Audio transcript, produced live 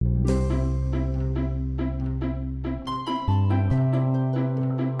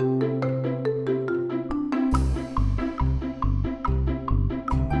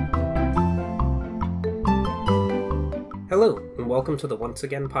welcome to the Once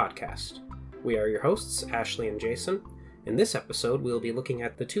Again podcast. We are your hosts, Ashley and Jason. In this episode, we'll be looking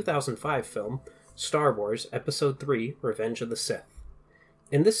at the 2005 film, Star Wars Episode 3, Revenge of the Sith.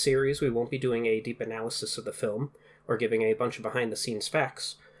 In this series, we won't be doing a deep analysis of the film, or giving a bunch of behind-the-scenes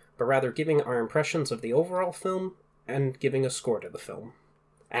facts, but rather giving our impressions of the overall film, and giving a score to the film.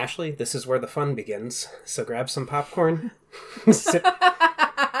 Ashley, this is where the fun begins, so grab some popcorn, sit...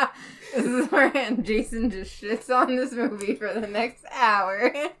 This is where Jason just shits on this movie for the next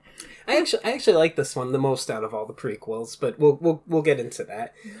hour. I actually like this one the most out of all the prequels, but we'll get into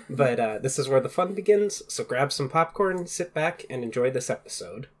that. But this is where the fun begins, so grab some popcorn, sit back, and enjoy this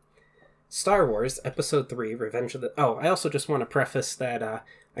episode. Star Wars Episode 3, Revenge of the... Oh, I also just want to preface that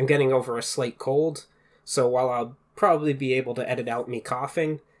I'm getting over a slight cold, so while I'll probably be able to edit out me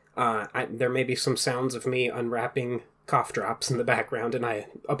coughing, there may be some sounds of me unwrapping cough drops in the background, and I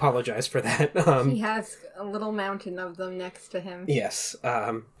apologize for that. He has a little mountain of them next to him. Yes,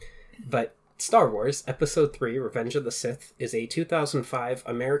 but Star Wars Episode 3, Revenge of the Sith is a 2005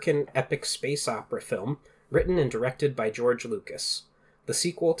 American epic space opera film written and directed by George Lucas. The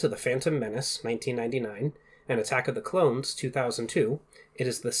sequel to The Phantom Menace, 1999, and Attack of the Clones, 2002, it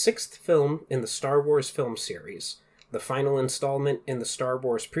is the sixth film in the Star Wars film series, the final installment in the Star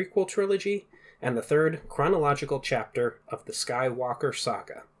Wars prequel trilogy, and the third chronological chapter of the Skywalker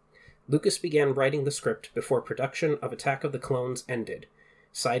saga. Lucas began writing the script before production of Attack of the Clones ended,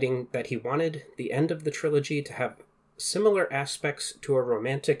 citing that he wanted the end of the trilogy to have similar aspects to a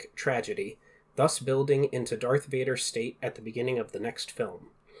romantic tragedy, thus building into Darth Vader's state at the beginning of the next film.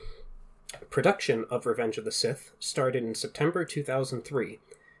 Production of Revenge of the Sith started in September 2003,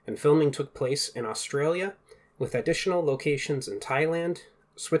 and filming took place in Australia, with additional locations in Thailand,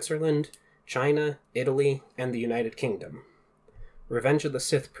 Switzerland, China, Italy, and the United Kingdom. Revenge of the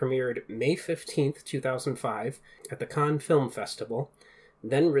Sith premiered May 15th, 2005 at the Cannes Film Festival,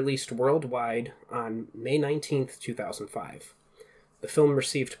 then released worldwide on May 19th, 2005. The film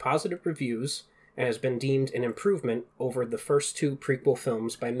received positive reviews and has been deemed an improvement over the first two prequel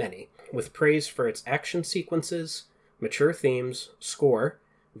films by many, with praise for its action sequences, mature themes, score,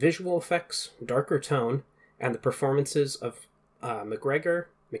 visual effects, darker tone, and the performances of McGregor,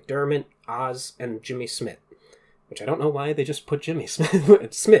 McDermott, Oz, and Jimmy Smith. Which I don't know why they just put Jimmy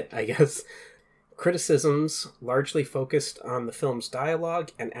Smith, I guess. Criticisms largely focused on the film's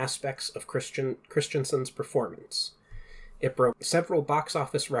dialogue and aspects of Christensen's performance. It broke several box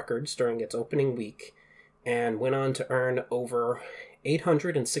office records during its opening week, and went on to earn over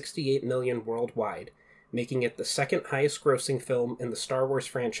 $868 million worldwide, making it the second highest grossing film in the Star Wars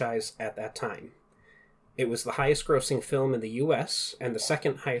franchise at that time. It was the highest grossing film in the US, and the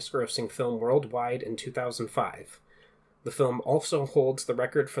second highest grossing film worldwide in 2005. The film also holds the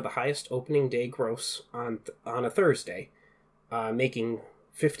record for the highest opening day gross on a Thursday, making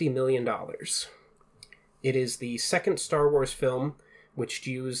 $50 million. It is the second Star Wars film which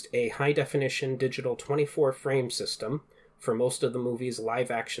used a high-definition digital 24-frame system for most of the movie's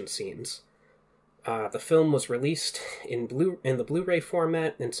live-action scenes. The film was released in the Blu-ray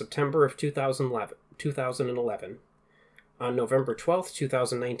format in September of 2011. On November 12th,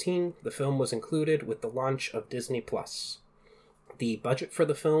 2019, the film was included with the launch of Disney+. The budget for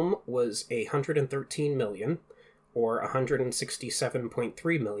the film was $113 million, or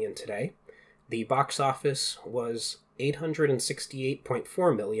 $167.3 million today. The box office was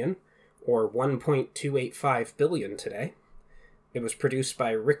 $868.4 million, or $1.285 billion today. It was produced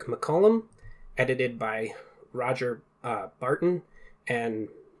by Rick McCallum, edited by Roger Barton and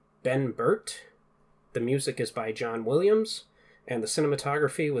Ben Burt. The music is by John Williams, and the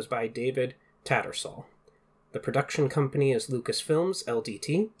cinematography was by David Tattersall. The production company is Lucasfilms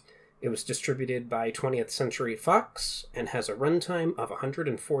LDT. It was distributed by 20th Century Fox and has a runtime of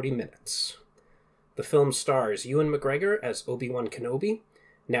 140 minutes. The film stars Ewan McGregor as Obi-Wan Kenobi,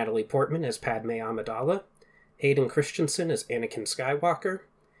 Natalie Portman as Padme Amidala, Hayden Christensen as Anakin Skywalker,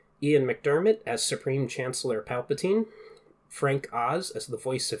 Ian McDermott as Supreme Chancellor Palpatine, Frank Oz as the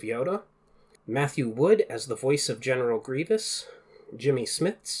voice of Yoda, Matthew Wood as the voice of General Grievous, Jimmy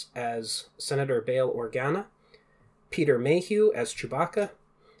Smits as Senator Bail Organa, Peter Mayhew as Chewbacca,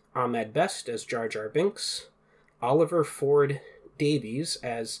 Ahmed Best as Jar Jar Binks, Oliver Ford Davies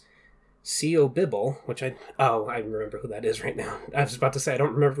as C.O. Bibble, which I remember who that is right now. I was about to say I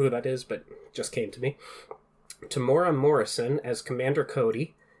don't remember who that is, but it just came to me. Tamora Morrison as Commander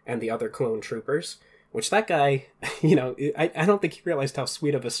Cody and the other clone troopers, which that guy, I don't think he realized how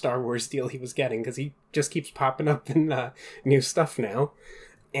sweet of a Star Wars deal he was getting, because he just keeps popping up in new stuff now.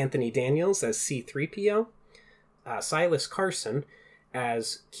 Anthony Daniels as C-3PO, Silas Carson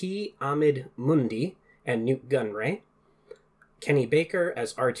as Ki Ahmed Mundi and Newt Gunray, Kenny Baker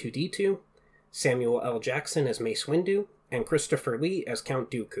as R2-D2, Samuel L. Jackson as Mace Windu, and Christopher Lee as Count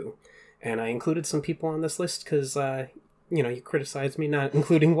Dooku. And I included some people on this list because, you criticized me not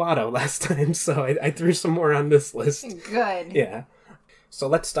including Watto last time, so I threw some more on this list. Good. Yeah. So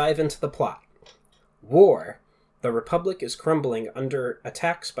let's dive into the plot. War. The Republic is crumbling under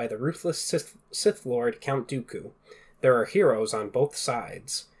attacks by the ruthless Sith Lord Count Dooku. There are heroes on both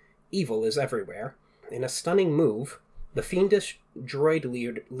sides. Evil is everywhere. In a stunning move, the fiendish droid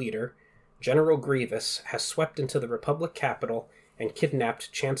leader, General Grievous, has swept into the Republic capital and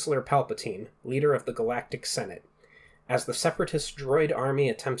kidnapped Chancellor Palpatine, leader of the Galactic Senate. As the Separatist droid army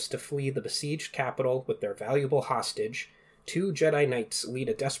attempts to flee the besieged capital with their valuable hostage, 2 Jedi Knights lead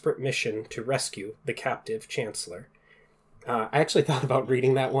a desperate mission to rescue the captive Chancellor. I actually thought about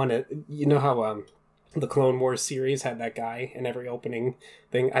reading that one. You know how the Clone Wars series had that guy in every opening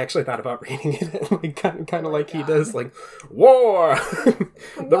thing? I actually thought about reading it, like, kind of like he does, like, War!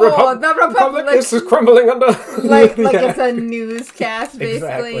 The Republic is crumbling under... like it's a newscast,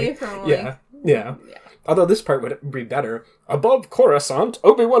 basically. Exactly. From, Yeah. Although this part would be better. Above Coruscant,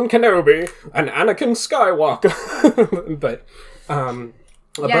 Obi-Wan Kenobi, and Anakin Skywalker. But,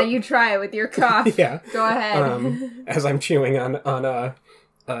 yeah, you try it with your cough. Yeah. Go ahead. As I'm chewing on a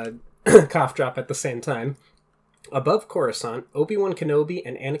cough drop at the same time. Above Coruscant, Obi-Wan Kenobi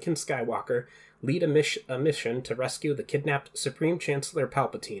and Anakin Skywalker lead a mission to rescue the kidnapped Supreme Chancellor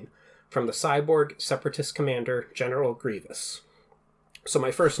Palpatine from the cyborg separatist commander, General Grievous. So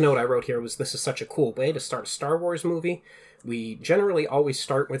my first note I wrote here was, this is such a cool way to start a Star Wars movie. We generally always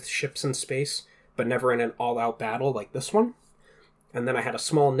start with ships in space, but never in an all-out battle like this one. And then I had a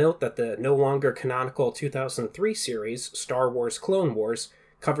small note that the no longer canonical 2003 series, Star Wars Clone Wars,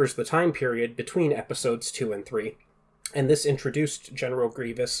 covers the time period between episodes 2 and 3. And this introduced General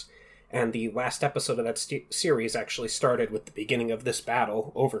Grievous, and the last episode of that series actually started with the beginning of this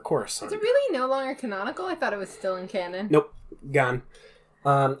battle over Coruscant. Is it really no longer canonical? I thought it was still in canon. Nope, gone.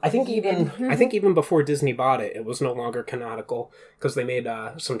 I think even before Disney bought it, it was no longer canonical, because they made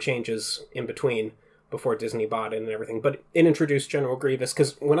some changes in between before Disney bought it and everything. But it introduced General Grievous,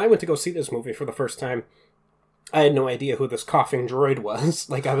 because when I went to go see this movie for the first time, I had no idea who this coughing droid was.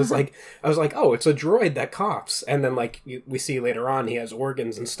 Like, I was like, oh, it's a droid that coughs. And then, like, we see later on he has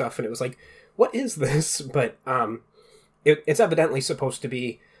organs and stuff, and it was like, what is this? But it's evidently supposed to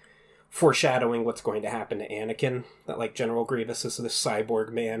be foreshadowing what's going to happen to Anakin. That, like, General Grievous is this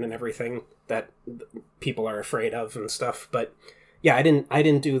cyborg man and everything that people are afraid of and stuff. But yeah, I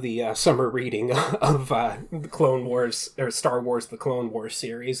didn't do the summer reading of the Clone Wars, or Star Wars: The Clone Wars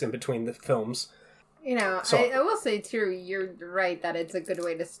series in between the films. You know, so, I will say, too, you're right that it's a good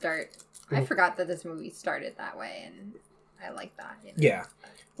way to start. Mm-hmm. I forgot that this movie started that way, and I like that. You know? Yeah.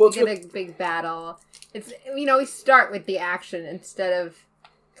 Well, you get a big battle. It's, we start with the action instead of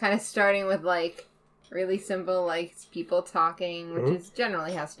kind of starting with, like, really simple, like, people talking, which is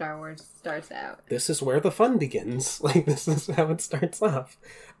generally how Star Wars starts out. This is where the fun begins. Like, this is how it starts off.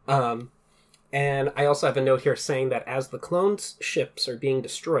 And I also have a note here saying that as the clones' ships are being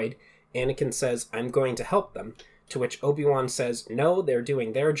destroyed, Anakin says, I'm going to help them, to which Obi-Wan says, no, they're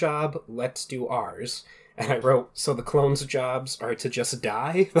doing their job, let's do ours. And I wrote, so the clones' jobs are to just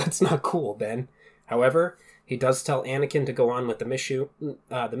die? That's not cool, Ben. However, he does tell Anakin to go on with the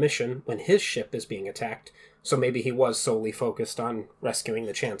mission when his ship is being attacked, so maybe he was solely focused on rescuing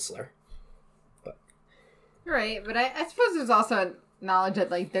the Chancellor. But right, but I suppose there's also knowledge that,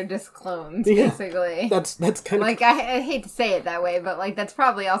 like, they're just clones, basically. That's kind of... Like, I hate to say it that way, but, like, that's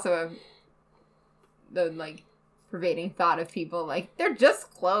probably also the, like, pervading thought of people, like, they're just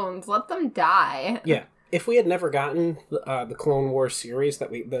clones, let them die. Yeah. If we had never gotten the Clone Wars series, the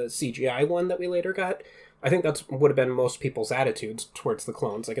CGI one that we later got, I think that's would have been most people's attitudes towards the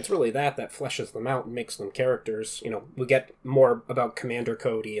clones. Like, it's really that fleshes them out and makes them characters. We get more about Commander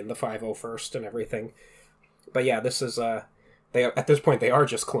Cody and the 501st and everything. But yeah, this is... at this point, they are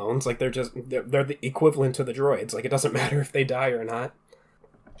just clones. Like, they're the equivalent to the droids. Like, it doesn't matter if they die or not.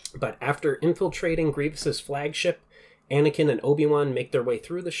 But after infiltrating Grievous's flagship, Anakin and Obi-Wan make their way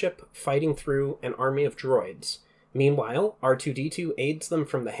through the ship, fighting through an army of droids. Meanwhile, R2-D2 aids them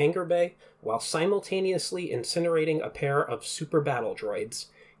from the hangar bay, while simultaneously incinerating a pair of super battle droids,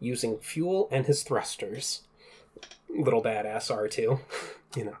 using fuel and his thrusters. Little badass R2.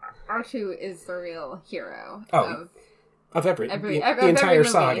 R2 is the real hero of the entire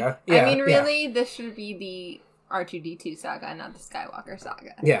saga. Yeah, I mean, really, this should be the R2-D2 saga, not the Skywalker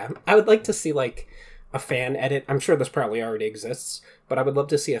saga. Yeah, I would like to see, like, a fan edit. I'm sure this probably already exists, but I would love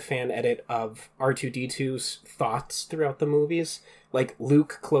to see a fan edit of R2-D2's thoughts throughout the movies. Like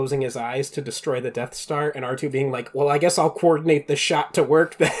Luke closing his eyes to destroy the Death Star, and R2 being like, well, I guess I'll coordinate the shot to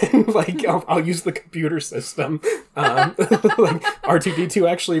work then. Like, I'll use the computer system. Like, R2-D2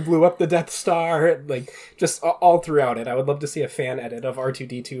 actually blew up the Death Star. Like, just all throughout it. I would love to see a fan edit of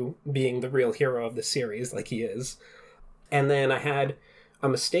R2-D2 being the real hero of the series, like he is. And then I had a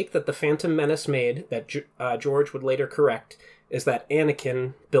mistake that the Phantom Menace made that George would later correct, is that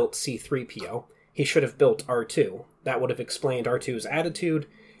Anakin built C-3PO. He should have built R2. That would have explained R2's attitude,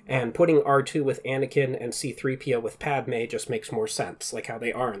 and putting R2 with Anakin and C-3PO with Padme just makes more sense, like how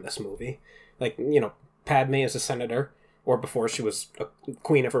they are in this movie. Like, Padme is a senator, or before she was a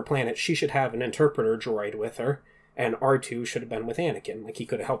queen of her planet, she should have an interpreter droid with her, and R2 should have been with Anakin. Like, he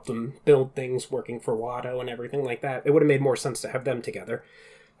could have helped them build things, working for Watto and everything like that. It would have made more sense to have them together.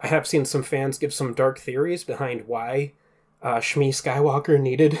 I have seen some fans give some dark theories behind why Shmi Skywalker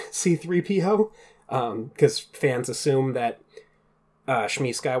needed C-3PO, because fans assume that Shmi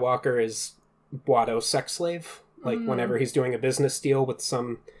Skywalker is Watto's sex slave. Like, whenever he's doing a business deal with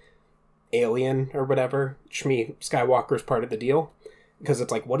some alien or whatever, Shmi Skywalker's part of the deal. Because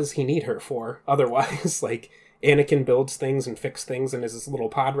it's like, what does he need her for? Otherwise, like, Anakin builds things and fixes things and is this little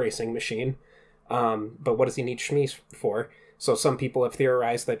pod racing machine. But what does he need Shmi for? So some people have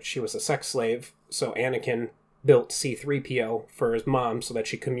theorized that she was a sex slave, so Anakin built C-3PO for his mom so that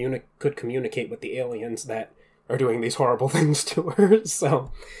she could communicate with the aliens that are doing these horrible things to her.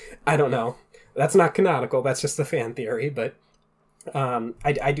 So, I don't know. That's not canonical, that's just a fan theory, but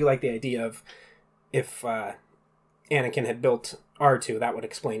I do like the idea of if Anakin had built R2, that would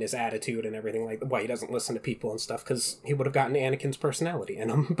explain his attitude and everything, like why he doesn't listen to people and stuff, because he would have gotten Anakin's personality in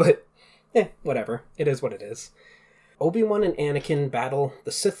him. But, whatever. It is what it is. Obi-Wan and Anakin battle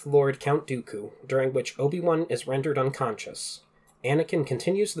the Sith Lord Count Dooku, during which Obi-Wan is rendered unconscious. Anakin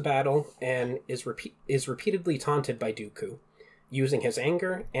continues the battle and is repeatedly taunted by Dooku. Using his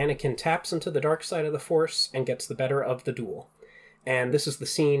anger, Anakin taps into the dark side of the Force and gets the better of the duel. And this is the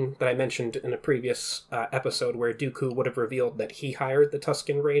scene that I mentioned in a previous episode where Dooku would have revealed that he hired the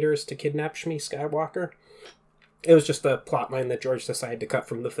Tusken Raiders to kidnap Shmi Skywalker. It was just a plotline that George decided to cut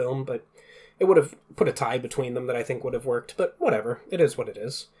from the film, but it would have put a tie between them that I think would have worked, but whatever. It is what it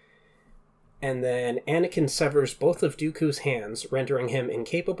is. And then Anakin severs both of Dooku's hands, rendering him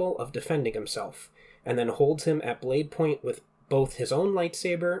incapable of defending himself, and then holds him at blade point with both his own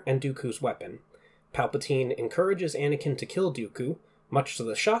lightsaber and Dooku's weapon. Palpatine encourages Anakin to kill Dooku, much to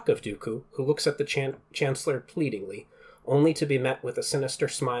the shock of Dooku, who looks at the Chancellor pleadingly, only to be met with a sinister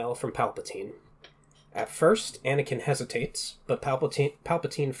smile from Palpatine. At first, Anakin hesitates, but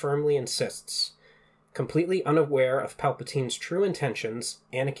Palpatine firmly insists. Completely unaware of Palpatine's true intentions,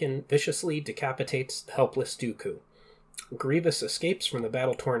 Anakin viciously decapitates the helpless Dooku. Grievous escapes from the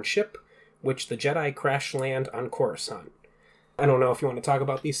battle-torn ship, which the Jedi crash land on Coruscant. I don't know if you want to talk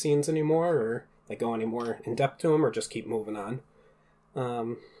about these scenes anymore, or like go any more in depth to them, or just keep moving on.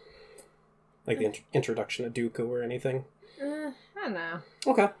 Like the introduction of Dooku or anything. I don't know.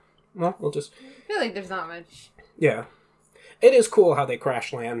 Okay. Well, we'll just... I feel like there's not much. Yeah. It is cool how they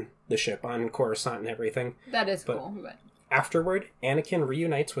crash land the ship on Coruscant and everything. That is cool, but... Afterward, Anakin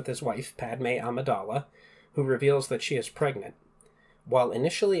reunites with his wife, Padme Amidala, who reveals that she is pregnant. While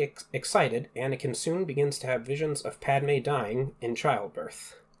initially excited, Anakin soon begins to have visions of Padme dying in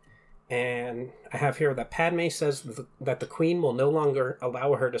childbirth. And I have here that Padme says that the Queen will no longer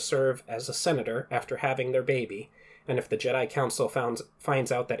allow her to serve as a senator after having their baby, and if the Jedi Council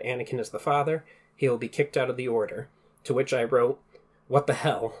finds out that Anakin is the father, he will be kicked out of the Order. To which I wrote, what the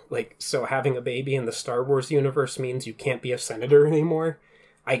hell? Like, so having a baby in the Star Wars universe means you can't be a senator anymore?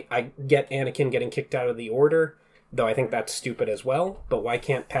 I get Anakin getting kicked out of the Order, though I think that's stupid as well, but why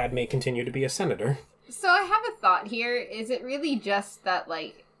can't Padme continue to be a senator? So I have a thought here. Is it really just that,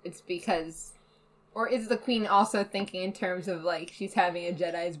 like, it's because... Or is the Queen also thinking in terms of, like, she's having a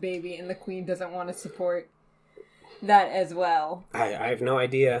Jedi's baby and the Queen doesn't want to support that as well? I have no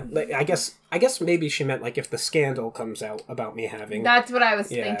idea. Like, I guess maybe she meant, like, if the scandal comes out about me having... That's what I was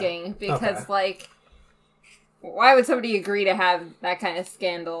thinking, because, like, why would somebody agree to have that kind of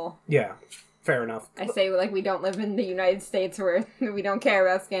scandal? Yeah, fair enough. I say, like, we don't live in the United States where we don't care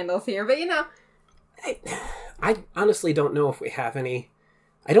about scandals here, but, you know. I honestly don't know if we have any...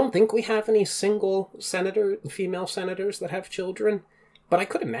 I don't think we have any single female senators that have children, but I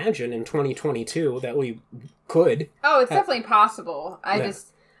could imagine in 2022 that we could. Oh, it's definitely possible.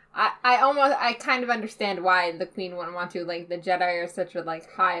 I kind of understand why the Queen wouldn't want to. Like, the Jedi are such a,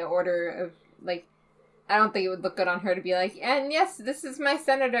 like, high order of, like, I don't think it would look good on her to be like, and yes, this is my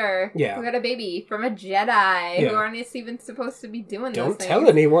senator who got a baby from a Jedi who aren't even supposed to be doing Don't those things. tell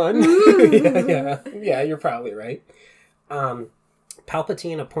anyone. Yeah, you're probably right.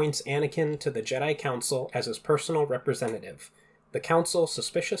 Palpatine appoints Anakin to the Jedi Council as his personal representative. The Council,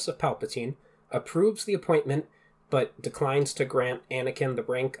 suspicious of Palpatine, approves the appointment, but declines to grant Anakin the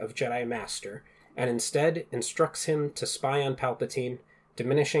rank of Jedi Master, and instead instructs him to spy on Palpatine,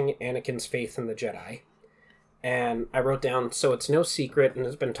 diminishing Anakin's faith in the Jedi. And I wrote down, so it's no secret and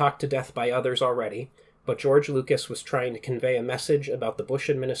has been talked to death by others already, but George Lucas was trying to convey a message about the Bush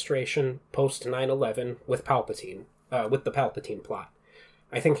administration post 9/11 with Palpatine, with the Palpatine plot.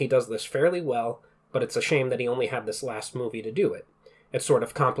 I think he does this fairly well, but it's a shame that he only had this last movie to do it. It sort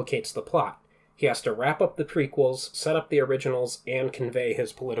of complicates the plot. He has to wrap up the prequels, set up the originals, and convey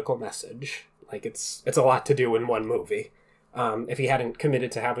his political message. Like, it's a lot to do in one movie. If he hadn't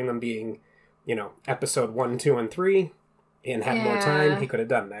committed to having them being, episode 1, 2, and 3, and had more time, he could have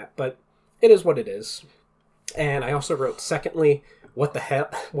done that. But it is what it is. And I also wrote, secondly, what the hell,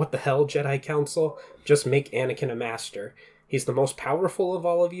 Jedi Council? Just make Anakin a master. He's the most powerful of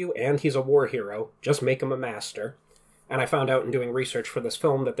all of you, and he's a war hero. Just make him a master. And I found out in doing research for this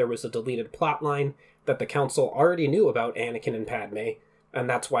film that there was a deleted plotline that the Council already knew about Anakin and Padme, and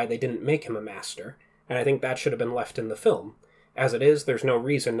that's why they didn't make him a master. And I think that should have been left in the film. As it is, there's no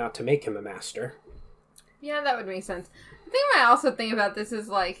reason not to make him a master. Yeah, that would make sense. The thing I also think about this is,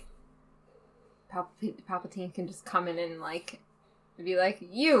 like, Palpatine can just come in and, like, be like,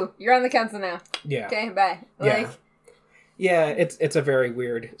 you're on the council now. Yeah. Okay, bye. Yeah, it's a very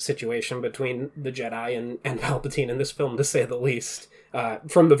weird situation between the Jedi and Palpatine in this film, to say the least.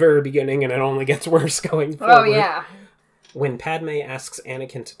 From the very beginning, and it only gets worse going forward. Oh, yeah. When Padme asks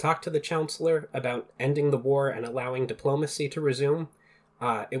Anakin to talk to the Chancellor about ending the war and allowing diplomacy to resume,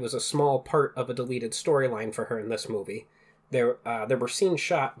 it was a small part of a deleted storyline for her in this movie. There were scenes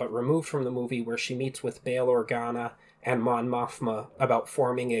shot but removed from the movie where she meets with Bail Organa and Mon Mothma about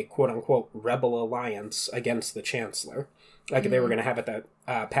forming a quote-unquote rebel alliance against the Chancellor. Like, they were going to have it that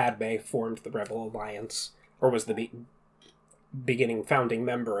Padme formed the Rebel Alliance, or was the beginning founding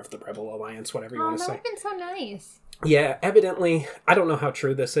member of the Rebel Alliance, whatever you want to say. Oh, that would have been so nice. Yeah, evidently, I don't know how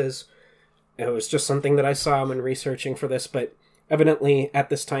true this is. It was just something that I saw when researching for this, but evidently, at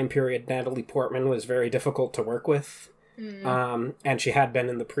this time period, Natalie Portman was very difficult to work with. And she had been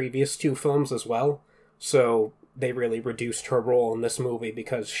in the previous 2 films as well, so they really reduced her role in this movie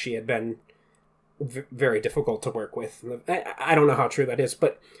because she had been very difficult to work with. I don't know how true that is,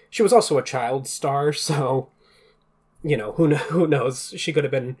 but she was also a child star, so, who knows? She could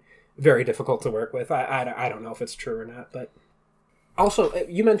have been very difficult to work with. I don't know if it's true or not, but... Also,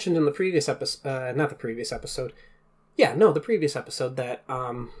 you mentioned in the previous episode... not the previous episode. Yeah, no, the previous episode that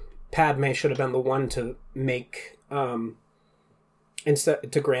Padme should have been the one to make...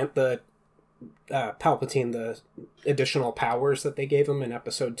 instead to grant the Palpatine the additional powers that they gave him in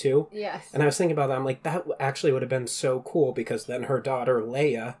episode 2. Yes. And I was thinking about that. I'm like, that actually would have been so cool, because then her daughter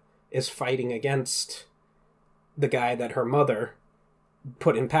Leia is fighting against the guy that her mother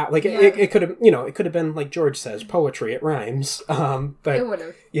put in power. Like, it could have, it could have been, like George says, poetry. It rhymes. But it would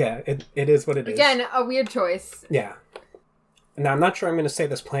have. Yeah, it is what it is. Again, a weird choice. Yeah. Now, I'm not sure I'm going to say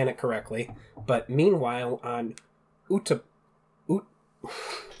this planet correctly, but meanwhile, on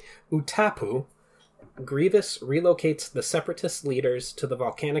Utapu, Grievous relocates the Separatist leaders to the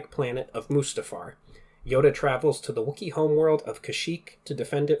volcanic planet of Mustafar. Yoda travels to the Wookiee homeworld of Kashyyyk to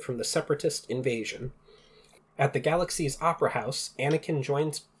defend it from the Separatist invasion. At the galaxy's Opera House, Anakin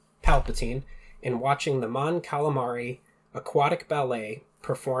joins Palpatine in watching the Mon Calamari aquatic ballet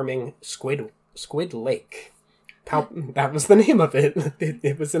performing Squid Lake. That was the name of it.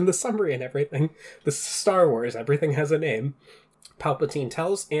 It was in the summary and everything. This is Star Wars. Everything has a name. Palpatine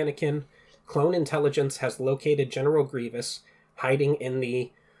tells Anakin clone intelligence has located General Grievous hiding in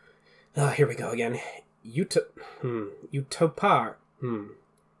the... here we go again. Utapo...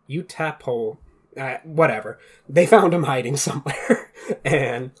 whatever. They found him hiding somewhere.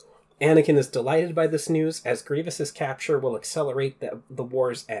 And Anakin is delighted by this news, as Grievous's capture will accelerate the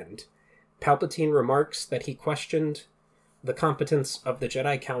war's end. Palpatine remarks that he questioned the competence of the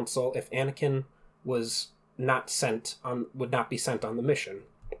Jedi Council if Anakin would not be sent on the mission.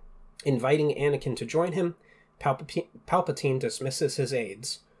 Inviting Anakin to join him, Palpatine dismisses his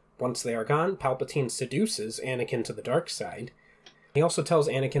aides. Once they are gone, Palpatine seduces Anakin to the dark side. He also tells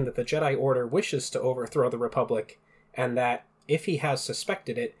Anakin that the Jedi Order wishes to overthrow the Republic, and that, if he has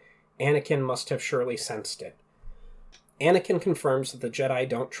suspected it, Anakin must have surely sensed it. Anakin confirms that the Jedi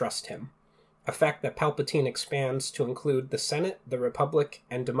don't trust him, a fact that Palpatine expands to include the Senate, the Republic,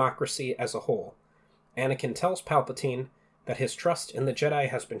 and democracy as a whole. Anakin tells Palpatine that his trust in the Jedi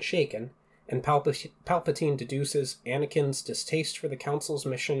has been shaken, and Palpatine deduces Anakin's distaste for the Council's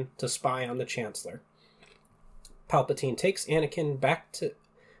mission to spy on the Chancellor. Palpatine takes Anakin back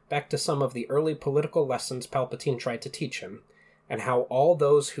to some of the early political lessons Palpatine tried to teach him, and how all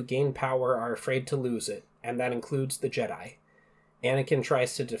those who gain power are afraid to lose it, and that includes the Jedi. Anakin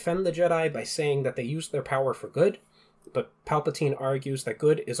tries to defend the Jedi by saying that they use their power for good, but Palpatine argues that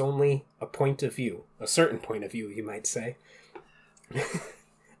good is only a point of view. A certain point of view, you might say.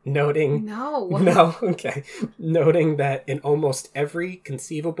 Noting... No, okay. Noting that in almost every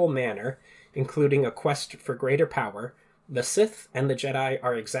conceivable manner, including a quest for greater power, the Sith and the Jedi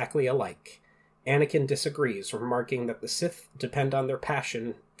are exactly alike. Anakin disagrees, remarking that the Sith depend on their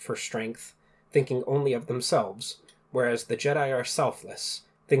passion for strength, thinking only of themselves, whereas the Jedi are selfless,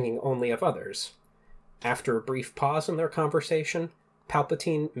 thinking only of others. After a brief pause in their conversation,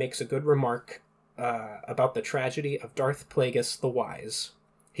 Palpatine makes a good remark about the tragedy of Darth Plagueis the Wise.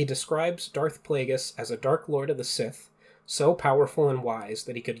 He describes Darth Plagueis as a Dark Lord of the Sith, so powerful and wise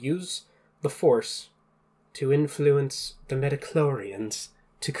that he could use the Force to influence the midichlorians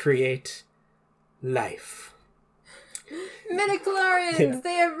to create life. Midichlorians, yeah.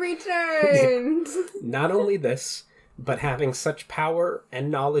 They have returned! Not only this, but having such power and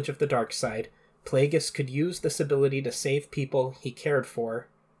knowledge of the dark side, Plagueis could use this ability to save people he cared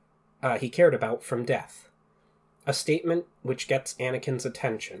about from death. A statement which gets Anakin's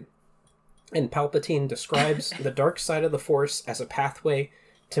attention. And Palpatine describes the dark side of the Force as a pathway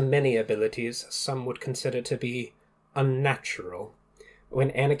to many abilities some would consider to be unnatural. When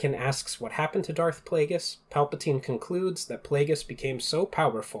Anakin asks what happened to Darth Plagueis, Palpatine concludes that Plagueis became so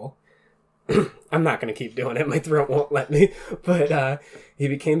powerful... I'm not going to keep doing it, my throat won't let me, but he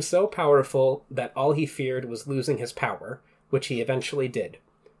became so powerful that all he feared was losing his power, which he eventually did.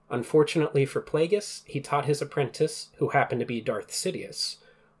 Unfortunately for Plagueis, he taught his apprentice, who happened to be Darth Sidious,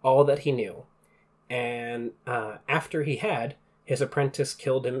 all that he knew. And after he had, his apprentice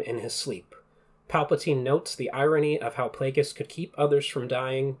killed him in his sleep. Palpatine notes the irony of how Plagueis could keep others from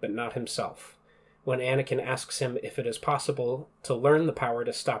dying, but not himself. When Anakin asks him if it is possible to learn the power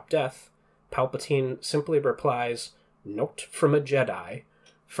to stop death, Palpatine simply replies, "Not from a Jedi,"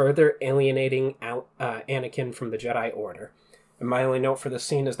 further alienating Anakin from the Jedi Order. And my only note for this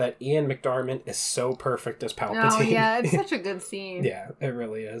scene is that Ian McDiarmid is so perfect as Palpatine. Oh, yeah, it's such a good scene. Yeah, it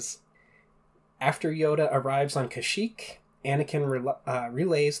really is. After Yoda arrives on Kashyyyk, Anakin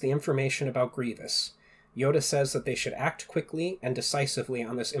relays the information about Grievous. Yoda says that they should act quickly and decisively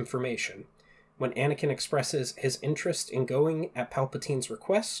on this information. When Anakin expresses his interest in going at Palpatine's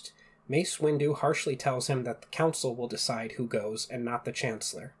request, Mace Windu harshly tells him that the Council will decide who goes and not the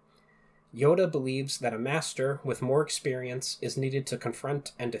Chancellor. Yoda believes that a master with more experience is needed to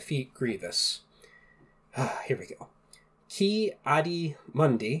confront and defeat Grievous. Here we go.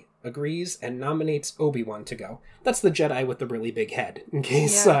 Ki-Adi-Mundi agrees and nominates Obi-Wan to go. That's the Jedi with the really big head, in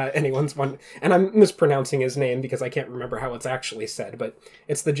case anyone's wondering. And I'm mispronouncing his name because I can't remember how it's actually said, but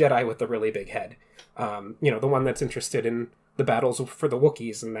it's the Jedi with the really big head. The one that's interested in the battles for the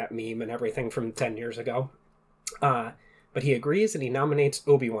Wookiees and that meme and everything from 10 years ago. But he agrees and he nominates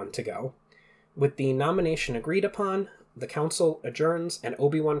Obi-Wan to go. With the nomination agreed upon, the council adjourns and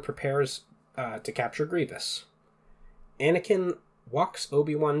Obi-Wan prepares to capture Grievous. Anakin walks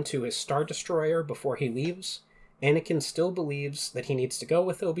Obi-Wan to his Star Destroyer before he leaves. Anakin still believes that he needs to go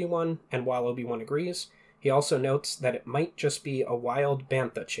with Obi-Wan, and while Obi-Wan agrees, he also notes that it might just be a wild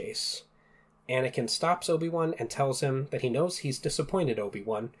bantha chase. Anakin stops Obi-Wan and tells him that he knows he's disappointed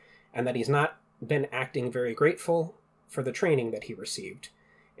Obi-Wan, and that he's not been acting very grateful for the training that he received.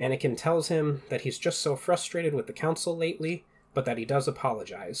 Anakin tells him that he's just so frustrated with the Council lately, but that he does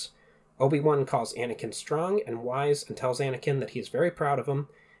apologize. Obi-Wan calls Anakin strong and wise and tells Anakin that he is very proud of him,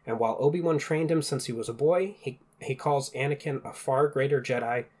 and while Obi-Wan trained him since he was a boy, he calls Anakin a far greater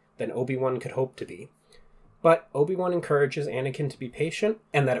Jedi than Obi-Wan could hope to be. But Obi-Wan encourages Anakin to be patient,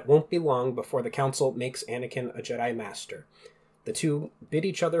 and that it won't be long before the Council makes Anakin a Jedi Master. The two bid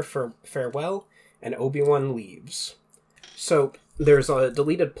each other farewell, and Obi-Wan leaves. So, there's a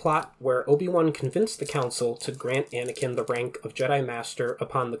deleted plot where Obi-Wan convinced the Council to grant Anakin the rank of Jedi Master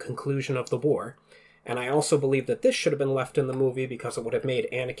upon the conclusion of the war, and I also believe that this should have been left in the movie because it would have made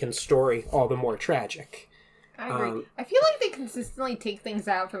Anakin's story all the more tragic. I agree. I feel like they consistently take things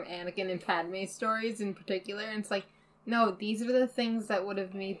out from Anakin and Padme's stories in particular, and it's like, no, these are the things that would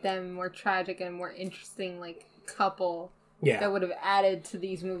have made them more tragic and more interesting, couple that would have added to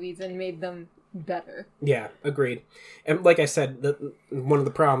these movies and made them better. Yeah, agreed. And like I said, one of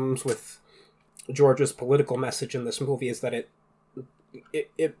the problems with George's political message in this movie is that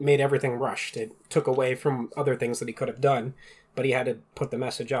it made everything rushed. It took away from other things that he could have done, but he had to put the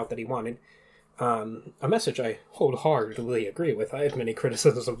message out that he wanted. A message I wholeheartedly agree with. I have many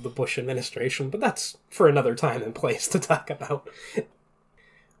criticisms of the Bush administration, but that's for another time and place to talk about.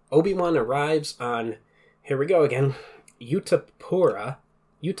 Obi-Wan arrives on, here we go again, Utapara,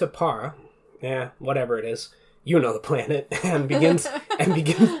 whatever it is, you know the planet, and begins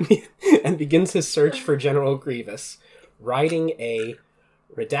his search for General Grievous, riding a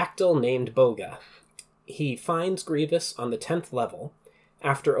redactyl named Boga. He finds Grievous on the 10th level.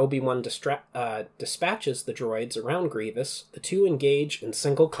 After Obi-Wan dispatches the droids around Grievous, the two engage in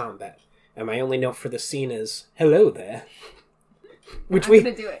single combat. And my only note for this scene is, hello there. I'm not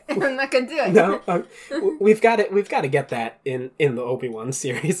gonna do it. I'm not gonna do it. No, we've got to get that in the Obi-Wan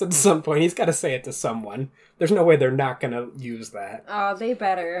series at some point. He's got to say it to someone. There's no way they're not gonna use that. Oh, they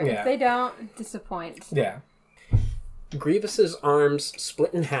better. Yeah. If they don't, disappoint. Yeah. Grievous's arms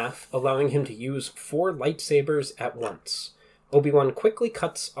split in half, allowing him to use 4 lightsabers at once. Obi-Wan quickly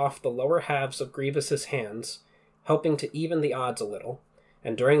cuts off the lower halves of Grievous's hands, helping to even the odds a little.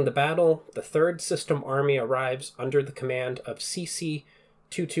 And during the battle, the 3rd System Army arrives under the command of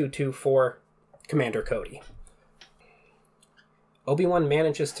CC-2224, Commander Cody. Obi-Wan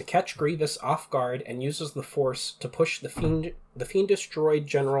manages to catch Grievous off guard and uses the Force to push the fiendish droid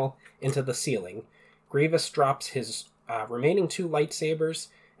general into the ceiling. Grievous drops his remaining 2 lightsabers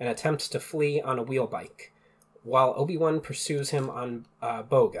and attempts to flee on a wheel bike, while Obi-Wan pursues him on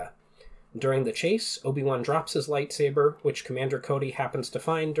Boga. During the chase, Obi-Wan drops his lightsaber, which Commander Cody happens to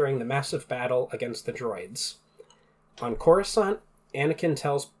find during the massive battle against the droids. On Coruscant, Anakin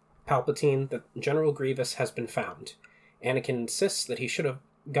tells Palpatine that General Grievous has been found. Anakin insists that he should have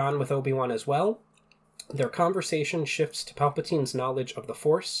gone with Obi-Wan as well. Their conversation shifts to Palpatine's knowledge of the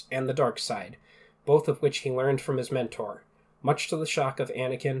Force and the dark side, both of which he learned from his mentor, much to the shock of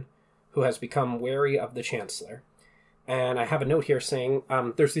Anakin, who has become wary of the Chancellor. And I have a note here saying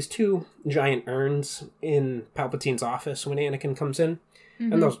there's these 2 giant urns in Palpatine's office when Anakin comes in.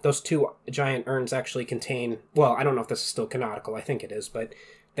 Mm-hmm. And those 2 giant urns actually contain, well, I don't know if this is still canonical, I think it is, but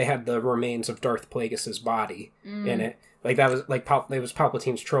they had the remains of Darth Plagueis' body in it. Like, that was, like, it was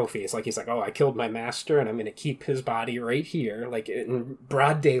Palpatine's trophies. Like, he's like, oh, I killed my master, and I'm going to keep his body right here, like, in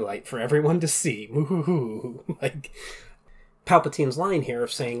broad daylight for everyone to see. Woo-hoo-hoo. Like, Palpatine's line here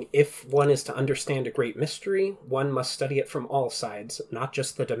of saying, if one is to understand a great mystery, one must study it from all sides, not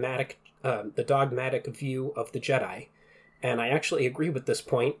just the dogmatic view of the Jedi. And I actually agree with this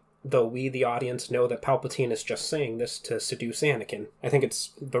point, though we, the audience, know that Palpatine is just saying this to seduce Anakin. I think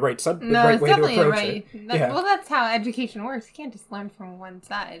it's the right way to approach it. Yeah. Well, that's how education works. You can't just learn from one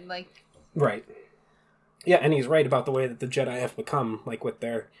side. Right. Yeah, and he's right about the way that the Jedi have become, like, with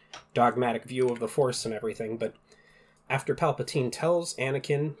their dogmatic view of the Force and everything, but after Palpatine tells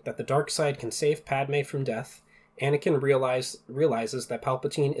Anakin that the dark side can save Padme from death, Anakin realizes that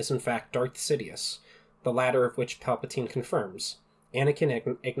Palpatine is in fact Darth Sidious, the latter of which Palpatine confirms.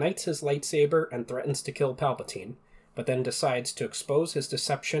 Anakin ignites his lightsaber and threatens to kill Palpatine, but then decides to expose his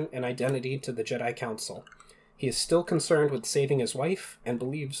deception and identity to the Jedi Council. He is still concerned with saving his wife and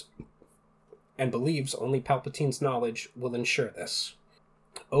believes only Palpatine's knowledge will ensure this.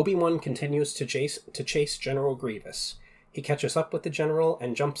 Obi-Wan continues to chase General Grievous. He catches up with the general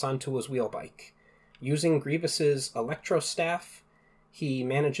and jumps onto his wheel bike. Using Grievous's electro staff, he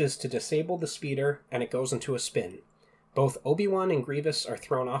manages to disable the speeder and it goes into a spin. Both Obi-Wan and Grievous are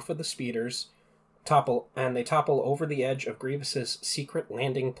thrown off of the speeders, topple over the edge of Grievous's secret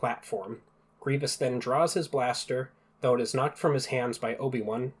landing platform. Grievous then draws his blaster, though it is knocked from his hands by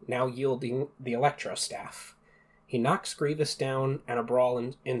Obi-Wan, now yielding the electro staff. He knocks Grievous down and a brawl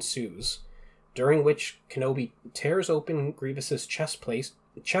ensues, during which Kenobi tears open Grievous's chest plates,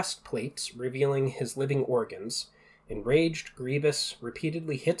 revealing his living organs. Enraged, Grievous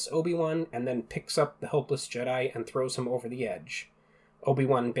repeatedly hits Obi-Wan and then picks up the helpless Jedi and throws him over the edge.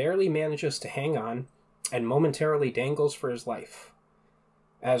 Obi-Wan barely manages to hang on and momentarily dangles for his life.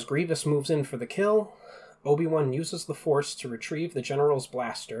 As Grievous moves in for the kill, Obi-Wan uses the Force to retrieve the General's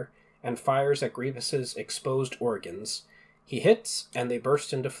blaster and fires at Grievous's exposed organs. He hits, and they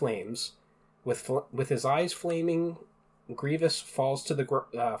burst into flames. With his eyes flaming, Grievous falls to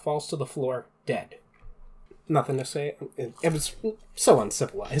the floor, dead. Nothing to say. It was so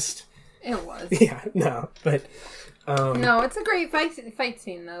uncivilized. It was. Yeah, no, but... no, it's a great fight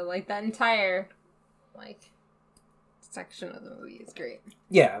scene, though. Like, that entire, section of the movie is great.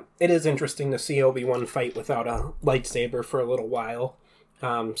 Yeah, it is interesting to see Obi-Wan fight without a lightsaber for a little while.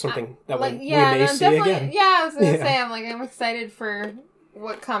 Something that we may see again. Yeah, I was going to say, I'm excited for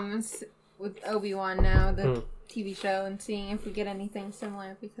what comes with Obi-Wan now, the TV show, and seeing if we get anything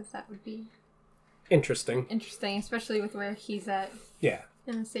similar, because that would be interesting, especially with where he's at in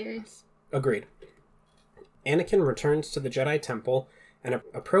the series. Agreed. Anakin returns to the Jedi Temple and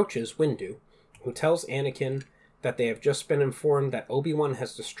approaches Windu, who tells Anakin that they have just been informed that Obi-Wan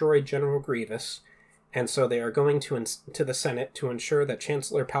has destroyed General Grievous, and so they are going to the Senate to ensure that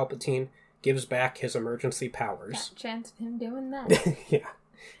Chancellor Palpatine gives back his emergency powers. Got a chance of him doing that. Yeah.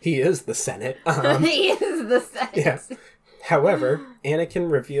 He is the Senate. He is the Senate. Yeah. However,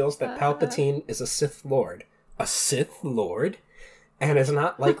 Anakin reveals that Palpatine is a Sith Lord. A Sith Lord? And is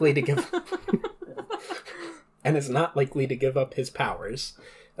not likely to give... and is not likely to give up his powers.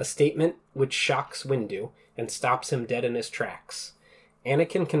 A statement which shocks Windu and stops him dead in his tracks.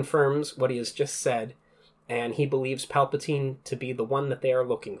 Anakin confirms what he has just said, and he believes Palpatine to be the one that they are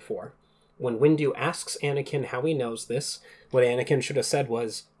looking for. When Windu asks Anakin how he knows this, what Anakin should have said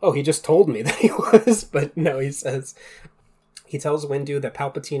was, "Oh, he just told me that he was," but no, he tells Windu that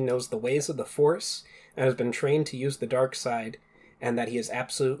Palpatine knows the ways of the Force and has been trained to use the dark side, and that he is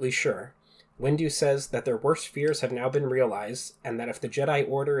absolutely sure. Windu says that their worst fears have now been realized, and that if the Jedi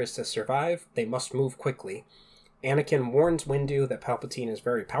Order is to survive, they must move quickly. Anakin warns Windu that Palpatine is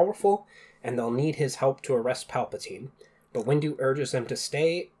very powerful, and they'll need his help to arrest Palpatine, but Windu urges them to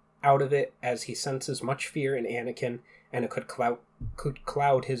stay out of it as he senses much fear in Anakin, and it could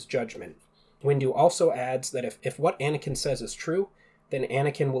cloud his judgment. Windu also adds that if what Anakin says is true, then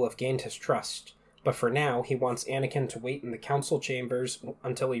Anakin will have gained his trust, but for now he wants Anakin to wait in the council chambers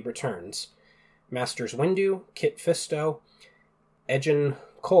until he returns. Masters Windu, Kit Fisto, Ejin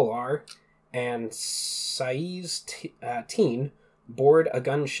Kolar, and Saiz Teen board a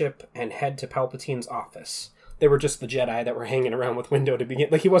gunship and head to Palpatine's office. They were just the Jedi that were hanging around with Windu to begin.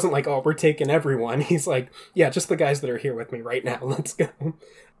 Like, he wasn't like, "Oh, we're taking everyone." He's like, "Yeah, just the guys that are here with me right now. Let's go."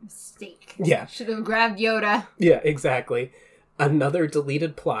 Mistake. Yeah. Should have grabbed Yoda. Yeah, exactly. Another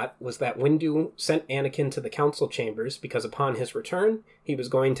deleted plot was that Windu sent Anakin to the council chambers because upon his return, he was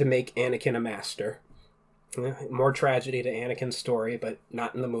going to make Anakin a master. More tragedy to Anakin's story, but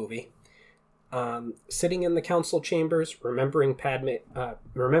not in the movie. Sitting in the council chambers, remembering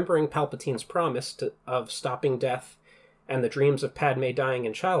Palpatine's promise of stopping death and the dreams of Padme dying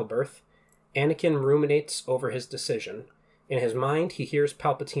in childbirth, Anakin ruminates over his decision. In his mind, he hears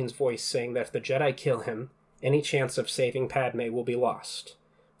Palpatine's voice saying that if the Jedi kill him, any chance of saving Padme will be lost.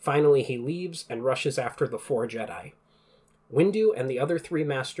 Finally, he leaves and rushes after the 4 Jedi. Windu and the other 3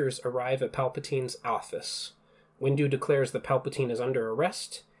 masters arrive at Palpatine's office. Windu declares that Palpatine is under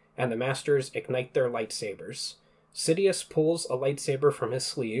arrest, and the masters ignite their lightsabers. Sidious pulls a lightsaber from his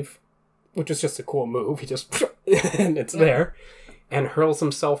sleeve, which is just a cool move. He just... and it's there. And hurls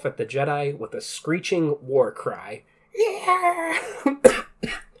himself at the Jedi with a screeching war cry. Yeah!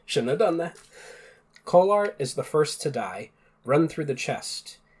 Shouldn't have done that. Kolar is the first to die, run through the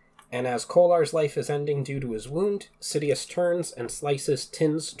chest. And as Kolar's life is ending due to his wound, Sidious turns and slices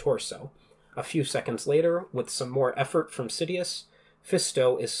Tin's torso. A few seconds later, with some more effort from Sidious,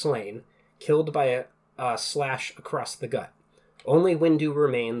 Fisto is slain, killed by a slash across the gut. Only Windu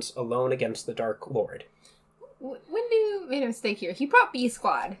remains alone against the Dark Lord. Windu made a mistake here. He brought B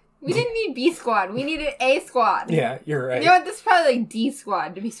Squad. We didn't need B Squad. We needed A Squad. Yeah, you're right. You know what? This is probably like D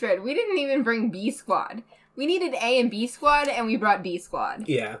Squad, to be fair. We didn't even bring B Squad. We needed A and B Squad, and we brought D Squad.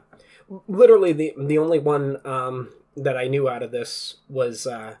 Yeah. Literally, the only one that I knew out of this was,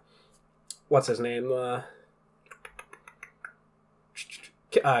 what's his name?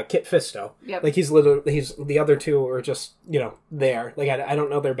 Kit Fisto. Yep. Like, he's the other 2 are just, there. Like, I don't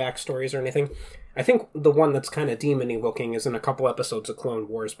know their backstories or anything. I think the one that's kind of demon-y looking is in a couple episodes of Clone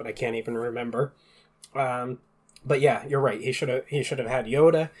Wars, but I can't even remember. But yeah, you're right. He should have had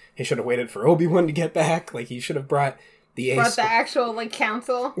Yoda. He should have waited for Obi-Wan to get back. Like, he should have brought the actual, like,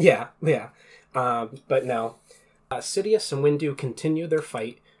 council. Yeah. But no. Sidious and Windu continue their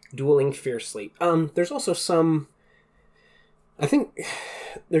fight, dueling fiercely. There's also I think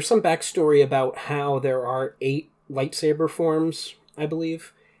there's some backstory about how there are 8 lightsaber forms, I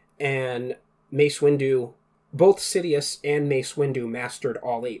believe, and Mace Windu, both Sidious and Mace Windu mastered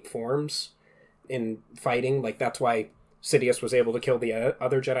all 8 forms in fighting. Like, that's why Sidious was able to kill the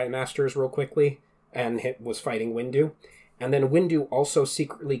other Jedi Masters real quickly and was fighting Windu. And then Windu also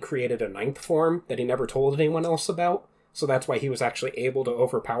secretly created a 9th form that he never told anyone else about, so that's why he was actually able to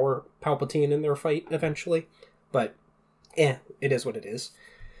overpower Palpatine in their fight eventually. But, it is what it is.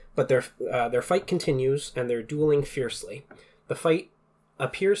 But their fight continues, and they're dueling fiercely. The fight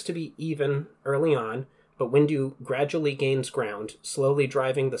appears to be even early on, but Windu gradually gains ground, slowly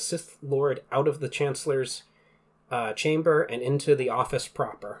driving the Sith Lord out of the Chancellor's chamber and into the office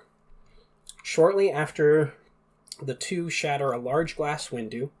proper. Shortly after the two shatter a large glass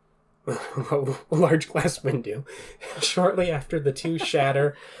window, Shortly after the two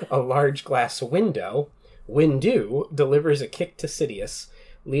shatter a large glass window, Windu delivers a kick to Sidious,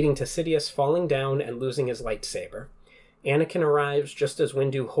 leading to Sidious falling down and losing his lightsaber. Anakin arrives just as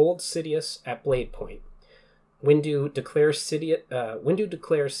Windu holds Sidious at blade point. Windu declares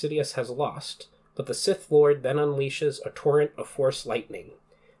Sidious has lost, but the Sith Lord then unleashes a torrent of Force lightning.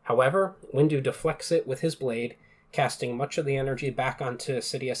 However, Windu deflects it with his blade, casting much of the energy back onto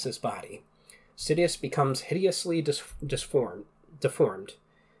Sidious's body. Sidious becomes hideously deformed.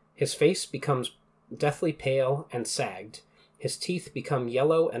 His face becomes deathly pale and sagged. His teeth become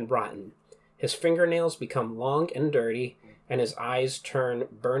yellow and rotten. His fingernails become long and dirty, and his eyes turn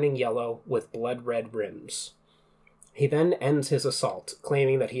burning yellow with blood-red rims. He then ends his assault,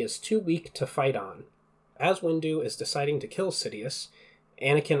 claiming that he is too weak to fight on. As Windu is deciding to kill Sidious,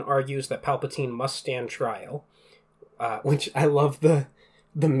 Anakin argues that Palpatine must stand trial, which I love the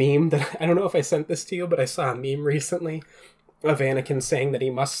meme that, I don't know if I sent this to you, but I saw a meme recently of Anakin saying that he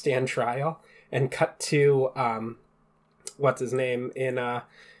must stand trial, and cut to, what's his name, in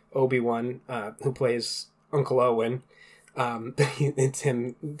Obi-Wan, who plays Uncle Owen. It's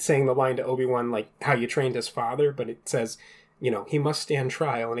him saying the line to Obi-Wan, like, how you trained his father, but it says, he must stand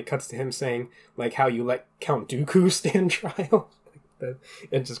trial, and it cuts to him saying, like, how you let Count Dooku stand trial.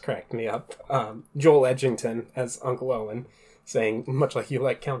 It just cracked me up. Joel Edgerton as Uncle Owen, saying, much like you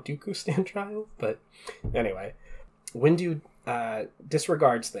let Count Dooku stand trial, but anyway. Windu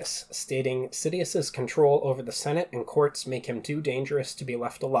disregards this, stating Sidious's control over the Senate and courts make him too dangerous to be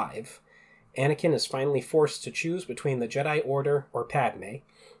left alive. Anakin is finally forced to choose between the Jedi Order or Padme.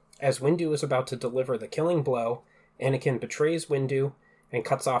 As Windu is about to deliver the killing blow, Anakin betrays Windu and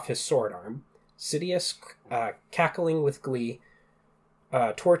cuts off his sword arm. Sidious, cackling with glee,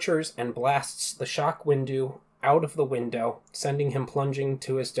 tortures and blasts the shock Windu out of the window, sending him plunging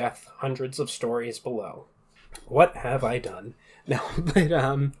to his death hundreds of stories below. What have I done? No, but,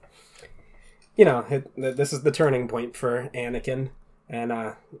 this is the turning point for Anakin,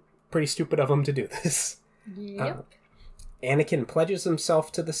 and, pretty stupid of him to do this. Yep. Anakin pledges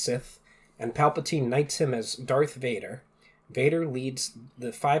himself to the Sith, and Palpatine knights him as Darth Vader. Vader leads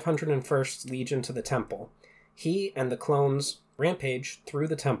the 501st Legion to the temple. He and the clones rampage through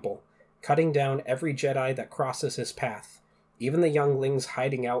the temple, cutting down every Jedi that crosses his path, even the younglings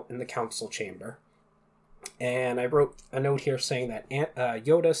hiding out in the council chamber. And I wrote a note here saying that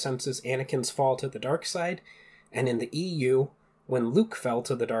Yoda senses Anakin's fall to the dark side, and in the EU, when Luke fell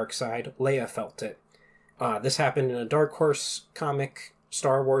to the dark side, Leia felt it. This happened in a Dark Horse comic,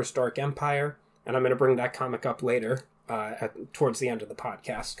 Star Wars Dark Empire, and I'm going to bring that comic up later, towards the end of the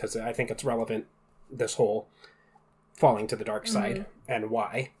podcast, because I think it's relevant, this whole falling to the dark side, and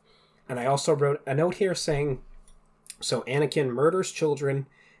why. And I also wrote a note here saying, so Anakin murders children,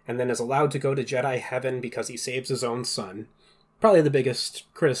 and then is allowed to go to Jedi heaven because he saves his own son. Probably the biggest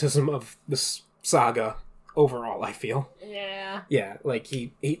criticism of this saga overall, I feel. Yeah. Yeah, like,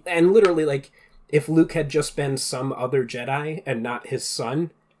 he and literally, like, if Luke had just been some other Jedi and not his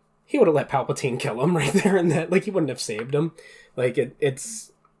son, he would have let Palpatine kill him right there and that. Like, he wouldn't have saved him. Like,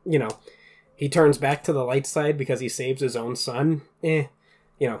 it's, he turns back to the light side because he saves his own son. He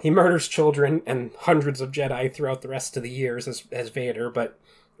murders children and hundreds of Jedi throughout the rest of the years as Vader, but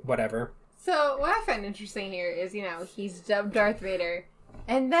whatever. So, what I find interesting here is, he's dubbed Darth Vader,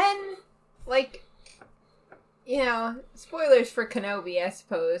 and then, like, spoilers for Kenobi, I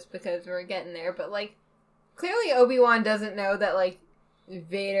suppose, because we're getting there, but, like, clearly Obi-Wan doesn't know that, like,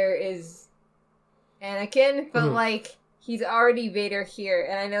 Vader is Anakin, but, like, he's already Vader here,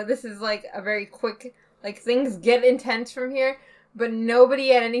 and I know this is, like, a very quick, like, things get intense from here, but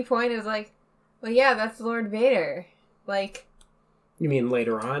nobody at any point is like, well, yeah, that's Lord Vader. Like... You mean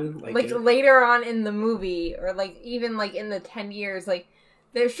later on? Later on in the movie, or, like, even, like, in the 10 years, like,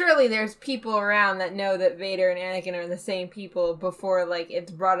 there's people around that know that Vader and Anakin are the same people before, like,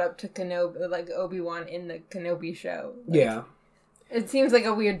 it's brought up to Kenobi, like, Obi-Wan in the Kenobi show. Like, yeah. It seems like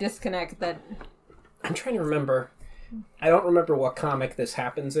a weird disconnect that... I'm trying to remember. I don't remember what comic this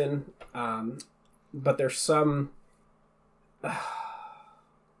happens in, but there's some... I'm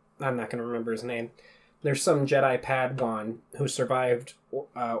not going to remember his name. There's some Jedi Padawan who survived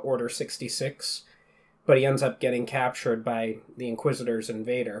Order 66, but he ends up getting captured by the Inquisitors and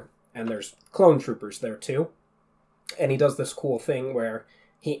Vader, and there's clone troopers there too. And he does this cool thing where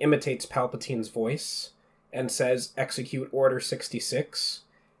he imitates Palpatine's voice and says, "Execute Order 66,"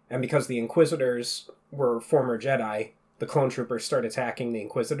 and because the Inquisitors were former Jedi, the clone troopers start attacking the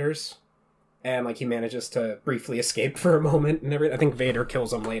Inquisitors. and like he manages to briefly escape for a moment and everything. I think Vader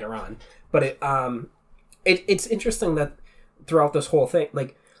kills him later on, but it's interesting that throughout this whole thing,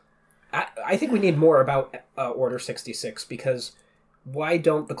 like I think we need more about Order 66, because why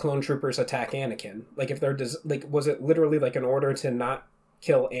don't the clone troopers attack Anakin? Like, if they're was it literally like an order to not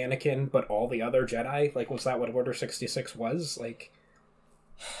kill Anakin but all the other Jedi? Like, was that what Order 66 was? Like,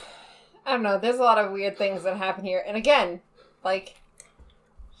 I don't know. There's a lot of weird things that happen here, and again, like,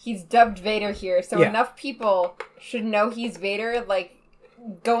 he's dubbed Vader here, so enough people should know he's Vader, like,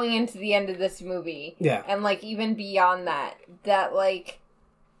 going into the end of this movie. Yeah. And, like, even beyond that, like,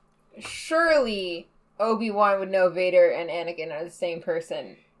 surely Obi-Wan would know Vader and Anakin are the same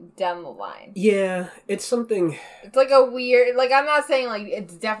person down the line. Yeah, it's something... It's like a weird... Like, I'm not saying, like,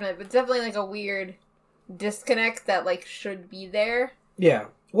 it's definite, but definitely, like, a weird disconnect that, like, should be there. Yeah.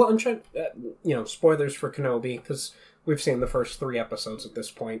 Well, I'm trying... spoilers for Kenobi, because we've seen the first 3 episodes at this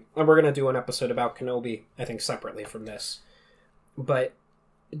point. And we're going to do an episode about Kenobi, I think, separately from this. But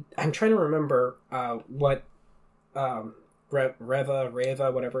I'm trying to remember what...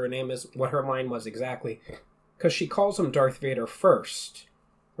 Reva, whatever her name is, what her line was exactly. Because she calls him Darth Vader first,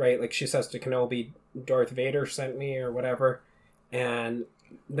 right? Like, she says to Kenobi, Darth Vader sent me, or whatever. And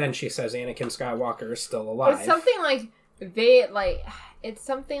then she says Anakin Skywalker is still alive. It's something like, it's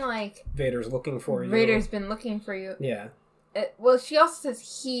something like... Vader's looking for you. Vader's been looking for you. Yeah. Well, she also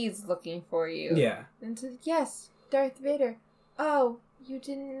says he's looking for you. Yeah. And says, yes, Darth Vader. Oh, you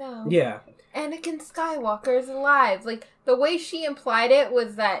didn't know. Yeah. Anakin Skywalker is alive. Like, the way she implied it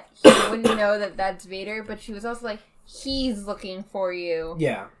was that he wouldn't know that that's Vader, but she was also like, he's looking for you.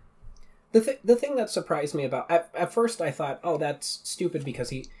 Yeah. The thing that surprised me about... At first I thought, oh, that's stupid,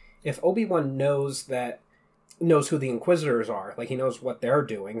 because if Obi-Wan knows who the Inquisitors are, like, he knows what they're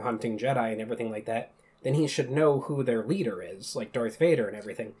doing, hunting Jedi and everything like that, then he should know who their leader is, like Darth Vader and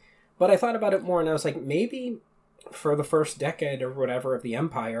everything. But I thought about it more, and I was like, maybe for the first decade or whatever of the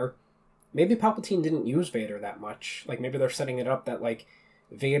Empire... Maybe Palpatine didn't use Vader that much. Like, maybe they're setting it up that, like,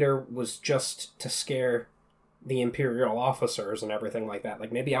 Vader was just to scare the Imperial officers and everything like that.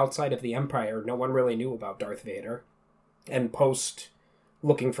 Like, maybe outside of the Empire, no one really knew about Darth Vader. And post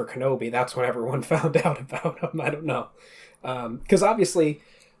looking for Kenobi, that's when everyone found out about him. I don't know. Because obviously,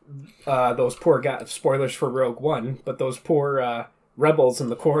 those poor guys, spoilers for Rogue One, but those poor rebels in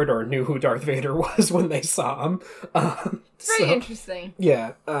the corridor knew who Darth Vader was when they saw him. Very interesting.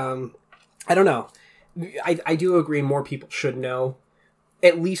 Yeah. I don't know. I do agree more people should know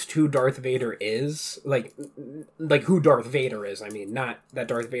at least who Darth Vader is. Like who Darth Vader is, I mean. Not that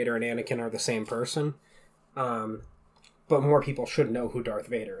Darth Vader and Anakin are the same person. But more people should know who Darth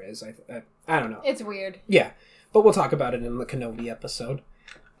Vader is. I don't know. It's weird. Yeah. But we'll talk about it in the Kenobi episode.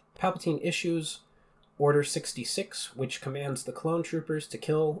 Palpatine issues Order 66, which commands the clone troopers to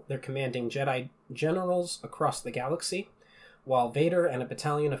kill their commanding Jedi generals across the galaxy, while Vader and a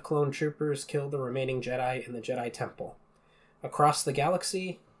battalion of clone troopers kill the remaining Jedi in the Jedi Temple. Across the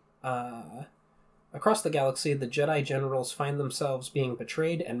galaxy, the Jedi generals find themselves being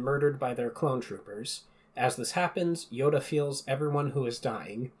betrayed and murdered by their clone troopers. As this happens, Yoda feels everyone who is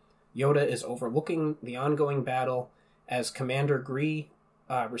dying. Yoda is overlooking the ongoing battle as Commander Gree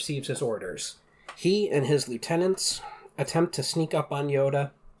receives his orders. He and his lieutenants attempt to sneak up on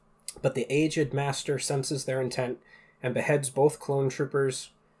Yoda, but the aged master senses their intent and beheads both clone troopers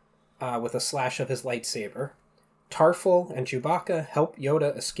with a slash of his lightsaber. Tarful and Chewbacca help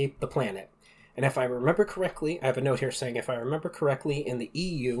Yoda escape the planet. And if I remember correctly, I have a note here saying, if I remember correctly, in the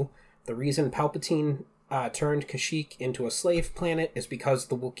EU, the reason Palpatine turned Kashyyyk into a slave planet is because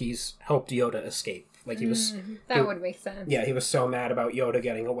the Wookiees helped Yoda escape. Like, he was... That would make sense. Yeah, he was so mad about Yoda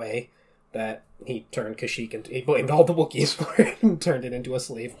getting away that he turned Kashyyyk into... He blamed all the Wookiees for it and turned it into a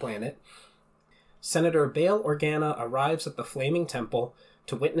slave planet. Senator Bail Organa arrives at the Flaming Temple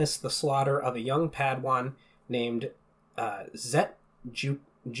to witness the slaughter of a young Padawan named Zet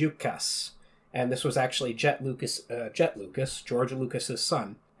Jukas. And this was actually Jet Lucas, George Lucas's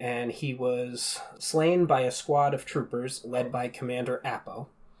son. And he was slain by a squad of troopers led by Commander Appo.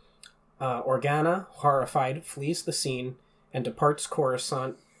 Organa, horrified, flees the scene and departs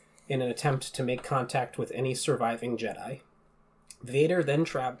Coruscant in an attempt to make contact with any surviving Jedi. Vader then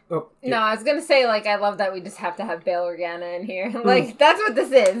No, I was gonna say, like, I love that we just have to have Bail Organa in here. Like, that's what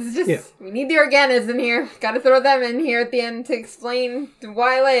this is. It's just, we need the Organas in here. Gotta throw them in here at the end to explain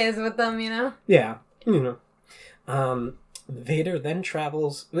why Leia is with them, you know? Yeah, you know. Vader then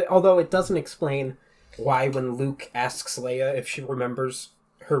travels, although it doesn't explain why when Luke asks Leia if she remembers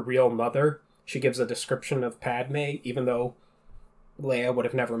her real mother, she gives a description of Padme, even though Leia would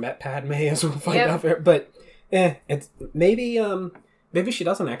have never met Padme, as we'll find out. But it's maybe Maybe she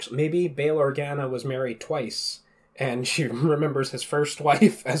doesn't actually. Maybe Bail Organa was married twice, and she remembers his first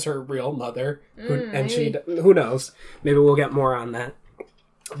wife as her real mother. Who knows? Maybe we'll get more on that.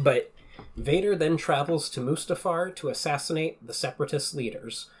 But Vader then travels to Mustafar to assassinate the Separatist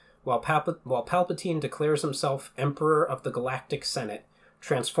leaders, while Palpatine declares himself Emperor of the Galactic Senate,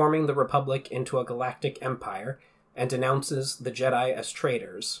 transforming the Republic into a galactic empire, and denounces the Jedi as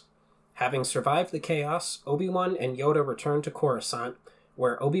traitors. Having survived the chaos, Obi-Wan and Yoda return to Coruscant,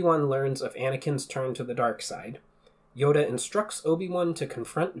 where Obi-Wan learns of Anakin's turn to the dark side. Yoda instructs Obi-Wan to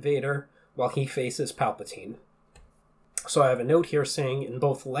confront Vader while he faces Palpatine. So I have a note here saying, in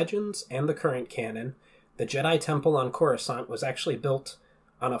both Legends and the current canon, the Jedi Temple on Coruscant was actually built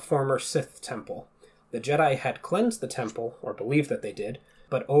on a former Sith temple. The Jedi had cleansed the temple, or believed that they did,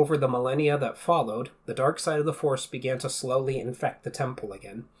 but over the millennia that followed, the dark side of the Force began to slowly infect the temple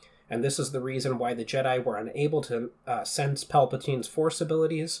again. And this is the reason why the Jedi were unable to sense Palpatine's Force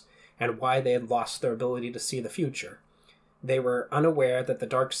abilities, and why they had lost their ability to see the future. They were unaware that the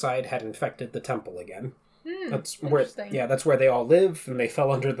dark side had infected the temple again. That's where they all live, and they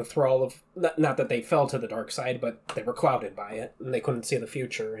fell under the thrall of... Not that they fell to the dark side, but they were clouded by it, and they couldn't see the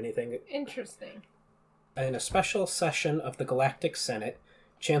future or anything. Interesting. In a special session of the Galactic Senate,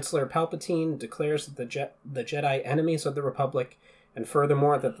 Chancellor Palpatine declares the Jedi enemies of the Republic, and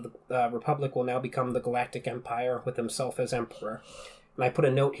furthermore that the Republic will now become the Galactic Empire with himself as Emperor. And I put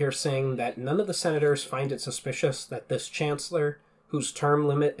a note here saying that none of the senators find it suspicious that this Chancellor, whose term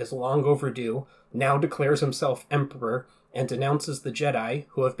limit is long overdue, now declares himself Emperor and denounces the Jedi,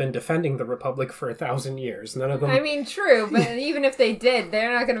 who have been defending the Republic for 1,000 years. None of them... I mean, true, but even if they did,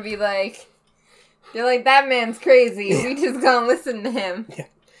 they're not going to be like... They're like, that man's crazy. Yeah. We just gonna listen to him. Yeah.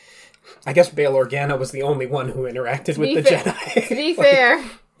 I guess Bail Organa was the only one who interacted with the Jedi. To be fair,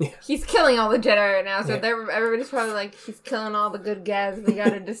 he's killing all the Jedi right now, so everybody's probably like, he's killing all the good guys. We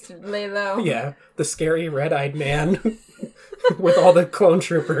gotta just lay low. Yeah, the scary red-eyed man with all the clone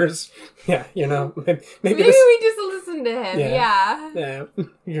troopers. Yeah, you know, maybe we just listen to him. Yeah,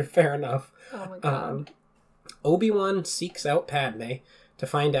 you're fair enough. Oh my god. Obi-Wan seeks out Padme to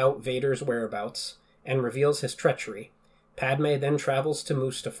find out Vader's whereabouts, and reveals his treachery. Padme then travels to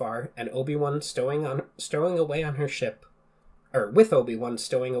Mustafar, and Obi-Wan stowing away on her ship,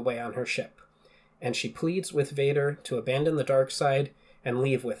 and she pleads with Vader to abandon the dark side and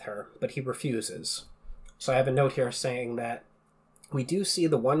leave with her, but he refuses. So I have a note here saying that we do see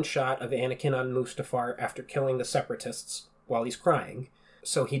the one shot of Anakin on Mustafar after killing the Separatists while he's crying,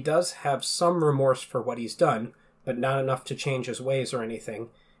 so he does have some remorse for what he's done, but not enough to change his ways or anything.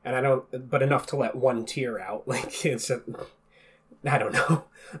 But enough to let one tear out. Like, I don't know.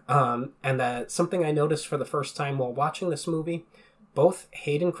 And something I noticed for the first time while watching this movie, both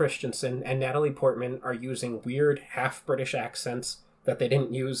Hayden Christensen and Natalie Portman are using weird half-British accents that they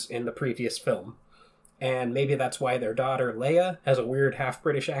didn't use in the previous film. And maybe that's why their daughter, Leia, has a weird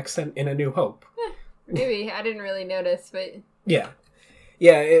half-British accent in A New Hope. Maybe. I didn't really notice, but... Yeah.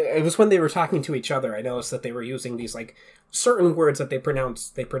 Yeah, it was when they were talking to each other, I noticed that they were using these, like, certain words that they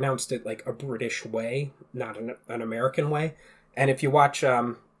pronounced it, like, a British way, not an American way. And if you watch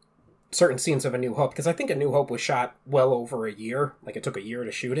certain scenes of A New Hope, because I think A New Hope was shot well over a year, like, it took a year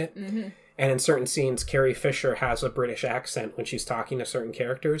to shoot it. Mm-hmm. And in certain scenes, Carrie Fisher has a British accent when she's talking to certain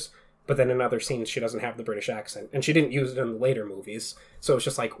characters, but then in other scenes, she doesn't have the British accent. And she didn't use it in the later movies. So it's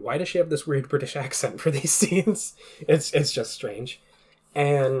just like, why does she have this weird British accent for these scenes? It's just strange.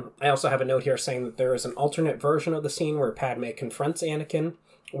 And I also have a note here saying that there is an alternate version of the scene where Padme confronts Anakin,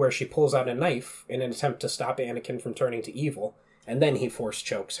 where she pulls out a knife in an attempt to stop Anakin from turning to evil, and then he force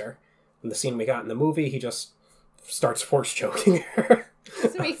chokes her. In the scene we got in the movie, he just starts force choking her.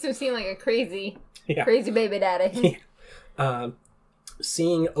 This makes him seem like a crazy baby daddy. Yeah.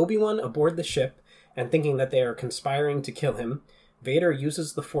 Seeing Obi-Wan aboard the ship and thinking that they are conspiring to kill him, Vader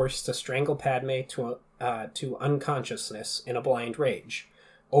uses the Force to strangle Padme to unconsciousness in a blind rage.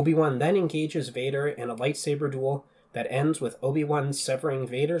 Obi-Wan then engages Vader in a lightsaber duel that ends with Obi-Wan severing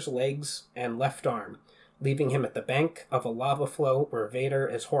Vader's legs and left arm, leaving him at the bank of a lava flow where Vader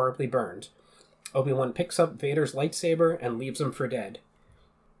is horribly burned. Obi-Wan picks up Vader's lightsaber and leaves him for dead.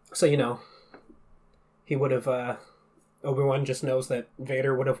 So, you know, he would have... Obi-Wan just knows that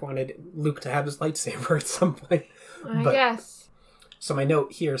Vader would have wanted Luke to have his lightsaber at some point. I guess. So my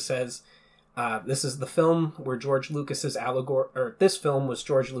note here says, this is the film where this film was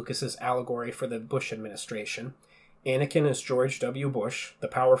George Lucas's allegory for the Bush administration. Anakin is George W. Bush, the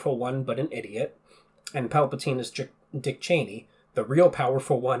powerful one but an idiot, and Palpatine is Dick Cheney, the real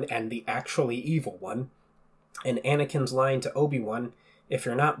powerful one and the actually evil one. And Anakin's line to Obi-Wan, "If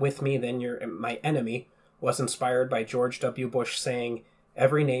you're not with me, then you're my enemy," was inspired by George W. Bush saying,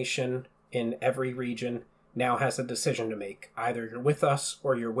 "Every nation in every region now has a decision to make. Either you're with us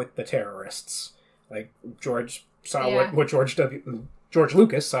or you're with the terrorists." Like, George saw what George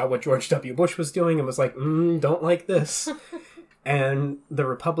Lucas saw what George W. Bush was doing and was like, don't like this. And the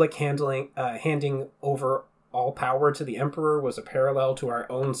Republic handing over all power to the Emperor was a parallel to our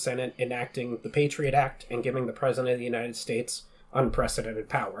own Senate enacting the Patriot Act and giving the President of the United States unprecedented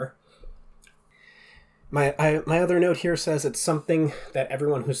power. My other note here says it's something that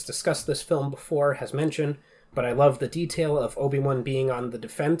everyone who's discussed this film before has mentioned, but I love the detail of Obi-Wan being on the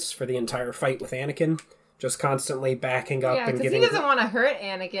defense for the entire fight with Anakin, just constantly backing up and giving... Yeah, because he doesn't want to hurt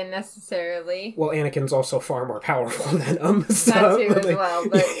Anakin necessarily. Well, Anakin's also far more powerful than him. So, that too as well,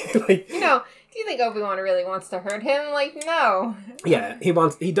 but, do you think Obi-Wan really wants to hurt him? Like, no. Yeah,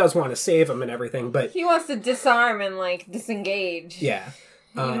 he does want to save him and everything, but... He wants to disarm and, disengage. Yeah.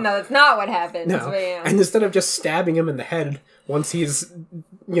 Even though that's not what happens. No. But, And instead of just stabbing him in the head once he's,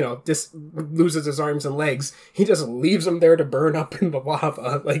 just loses his arms and legs, he just leaves him there to burn up in the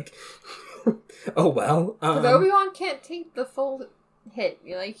lava. Like, oh well. Because Obi-Wan can't take the full hit.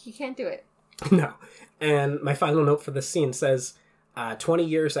 He can't do it. No. And my final note for this scene says, 20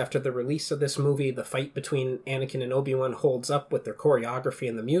 years after the release of this movie, the fight between Anakin and Obi-Wan holds up with their choreography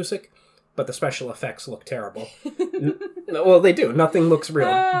and the music, but the special effects look terrible. Well, they do. Nothing looks real.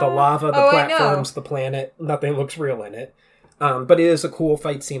 The lava, the platforms, the planet, nothing looks real in it. But it is a cool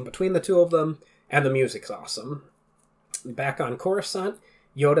fight scene between the two of them, and the music's awesome. Back on Coruscant,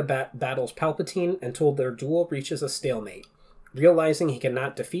 Yoda battles Palpatine until their duel reaches a stalemate. Realizing he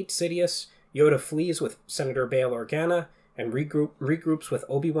cannot defeat Sidious, Yoda flees with Senator Bail Organa and regroups with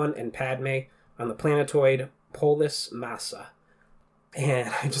Obi-Wan and Padme on the planetoid Polis Massa. And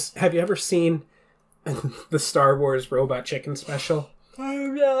have you ever seen the Star Wars Robot Chicken special? I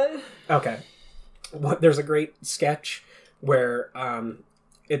have not. Okay. There's a great sketch where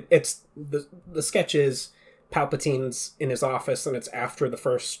it's the sketch is Palpatine's in his office, and it's after the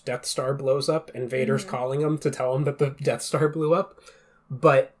first Death Star blows up, and Vader's calling him to tell him that the Death Star blew up.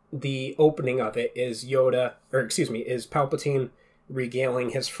 But the opening of it is is Palpatine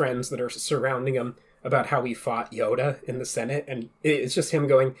regaling his friends that are surrounding him about how he fought Yoda in the Senate, and it's just him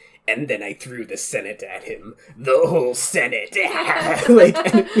going, "And then I threw the Senate at him. The whole Senate."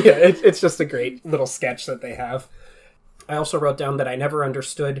 It's just a great little sketch that they have. I also wrote down that I never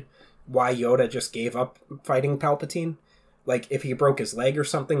understood why Yoda just gave up fighting Palpatine. Like, if he broke his leg or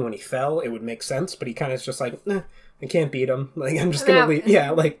something when he fell, it would make sense, but he kind of is just like, I can't beat him. Like, I'm just gonna leave.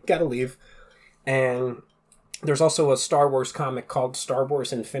 Yeah, gotta leave. And there's also a Star Wars comic called Star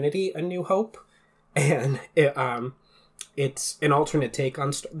Wars Infinity: A New Hope. And it's an alternate take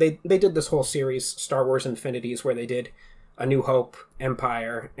on... They did this whole series, Star Wars Infinities, where they did A New Hope,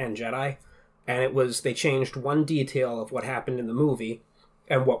 Empire, and Jedi. And they changed one detail of what happened in the movie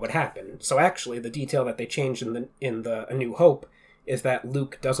and what would happen. So actually, the detail that they changed in the A New Hope is that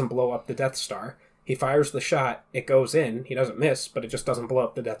Luke doesn't blow up the Death Star. He fires the shot, it goes in, he doesn't miss, but it just doesn't blow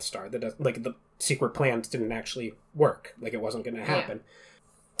up the Death Star. The secret plans didn't actually work. Like, it wasn't going to happen. Yeah.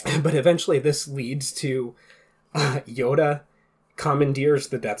 But eventually this leads to Yoda commandeers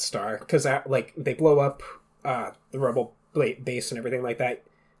the Death Star, because they blow up the Rebel base and everything like that.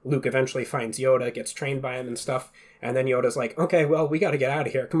 Luke eventually finds Yoda, gets trained by him and stuff, and then Yoda's like, "Okay, well, we gotta get out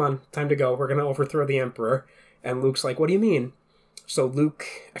of here. Come on, time to go. We're gonna overthrow the Emperor." And Luke's like, "What do you mean?" So Luke,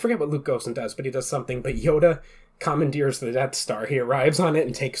 I forget what Luke goes and does, but he does something, but Yoda commandeers the Death Star. He arrives on it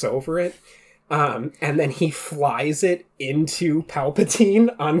and takes over it. And then he flies it into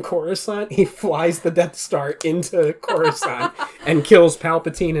Palpatine on Coruscant. He flies the Death Star into Coruscant and kills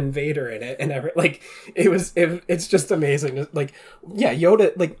Palpatine and Vader in it. And it's just amazing. Like, yeah,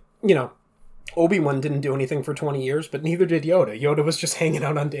 Yoda, Obi-Wan didn't do anything for 20 years, but neither did Yoda. Yoda was just hanging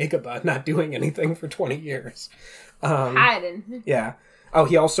out on Dagobah, not doing anything for 20 years. Hiding. Yeah. Oh,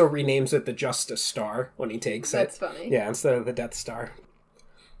 he also renames it the Justice Star when he takes That's funny. Yeah, instead of the Death Star.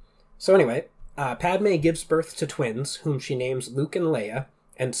 So anyway, Padme gives birth to twins, whom she names Luke and Leia,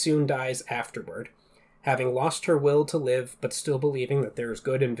 and soon dies afterward, having lost her will to live, but still believing that there is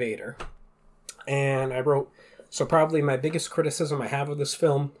good in Vader. And I wrote, so probably my biggest criticism I have of this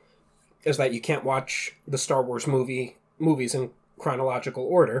film is that you can't watch the Star Wars movies in chronological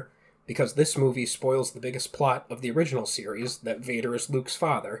order, because this movie spoils the biggest plot of the original series, that Vader is Luke's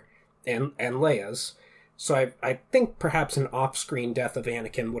father, and Leia's. So I think perhaps an off-screen death of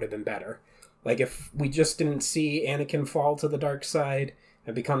Anakin would have been better. Like, if we just didn't see Anakin fall to the dark side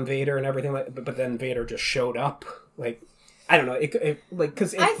and become Vader and everything, but then Vader just showed up. Like, I don't know. I think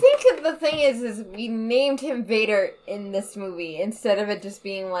the thing is we named him Vader in this movie instead of it just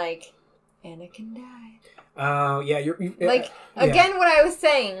being like Anakin died. Yeah, like, again, what I was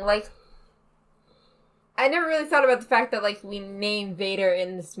saying, like, I never really thought about the fact that, like, we name Vader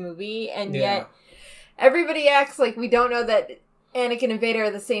in this movie, and yet everybody acts like we don't know that Anakin and Vader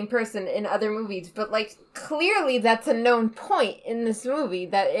are the same person in other movies, but, like, clearly that's a known point in this movie,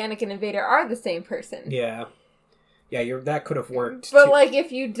 that Anakin and Vader are the same person. Yeah. Yeah, that could have worked. But, like,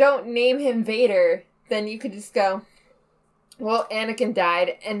 if you don't name him Vader, then you could just go, well, Anakin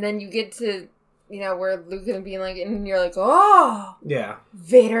died, and then you get to, you know, where Luke and being like, and you're like, oh! Yeah.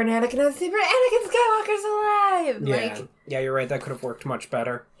 Vader and Anakin are the same person. Anakin Skywalker's alive! Yeah. Like, yeah, you're right, that could have worked much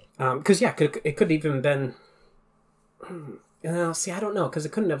better. Because, it could even been... see, I don't know, because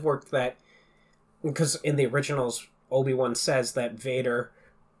it couldn't have worked that... Because in the originals, Obi-Wan says that Vader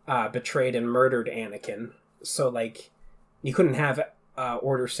betrayed and murdered Anakin. So, like, you couldn't have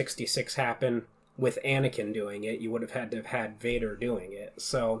Order 66 happen with Anakin doing it. You would have had to have had Vader doing it.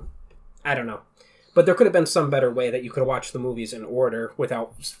 So, I don't know. But there could have been some better way that you could have watched the movies in order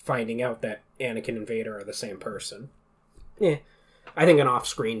without finding out that Anakin and Vader are the same person. Yeah. I think an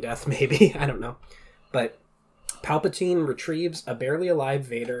off-screen death, maybe. I don't know. But Palpatine retrieves a barely alive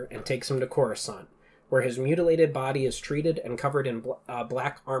Vader and takes him to Coruscant, where his mutilated body is treated and covered in a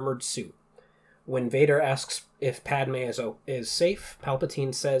black armored suit. When Vader asks if Padme is safe,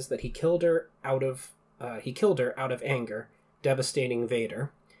 Palpatine says that he killed her out of anger, devastating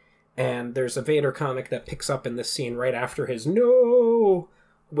Vader. And there's a Vader comic that picks up in this scene right after his no,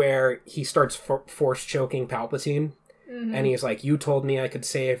 where he starts force choking Palpatine. Mm-hmm. And he's like, you told me I could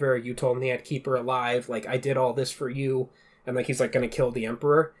save her, you told me I'd keep her alive, like, I did all this for you. And, like, he's, like, gonna kill the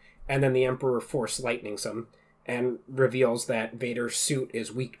Emperor. And then the Emperor force lightnings him and reveals that Vader's suit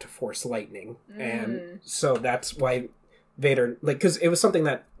is weak to force lightning. And so that's why Vader, like, because it was something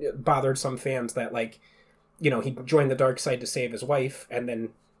that bothered some fans that, like, you know, he joined the dark side to save his wife, and then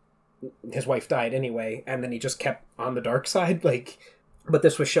his wife died anyway, and then he just kept on the dark side, like, but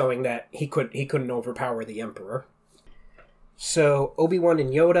this was showing that he couldn't overpower the Emperor. So Obi-Wan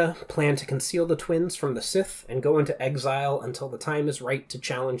and Yoda plan to conceal the twins from the Sith and go into exile until the time is right to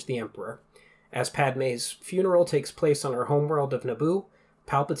challenge the Emperor. As Padme's funeral takes place on her homeworld of Naboo,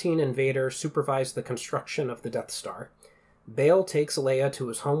 Palpatine and Vader supervise the construction of the Death Star. Bail takes Leia to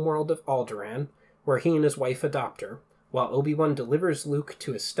his homeworld of Alderaan, where he and his wife adopt her, while Obi-Wan delivers Luke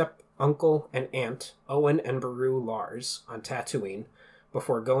to his step-uncle and aunt, Owen and Beru Lars, on Tatooine,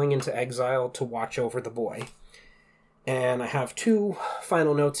 before going into exile to watch over the boy. And I have two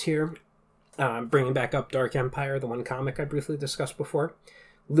final notes here, bringing back up Dark Empire, the one comic I briefly discussed before.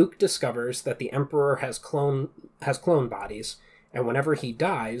 Luke discovers that the Emperor has clone bodies, and whenever he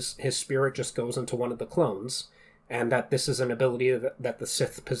dies, his spirit just goes into one of the clones, and that this is an ability that the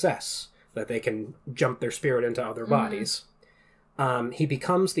Sith possess, that they can jump their spirit into other bodies. He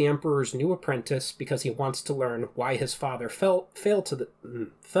becomes the Emperor's new apprentice because he wants to learn why his father fell to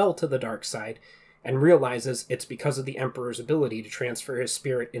the dark side, and realizes it's because of the Emperor's ability to transfer his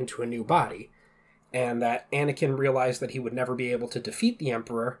spirit into a new body. And that Anakin realized that he would never be able to defeat the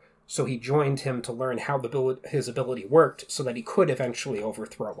Emperor, so he joined him to learn how his ability worked so that he could eventually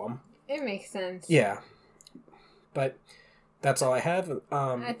overthrow him. It makes sense. Yeah. But that's all I have.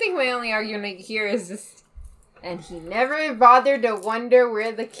 I think my only argument here is just... And he never bothered to wonder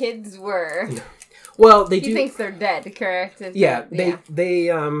where the kids were. Well, he thinks they're dead, correct?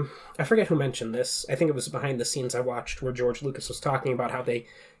 They I forget who mentioned this. I think it was behind the scenes I watched where George Lucas was talking about how they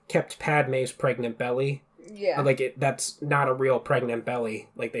kept Padme's pregnant belly. Yeah. Like, that's not a real pregnant belly.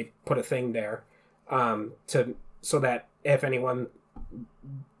 Like, they put a thing there so that Vader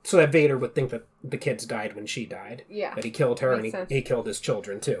would think that the kids died when she died. Yeah. That he killed her and he killed his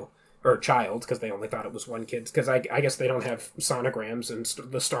children, too. Or child, because they only thought it was one kid. Because I guess they don't have sonograms in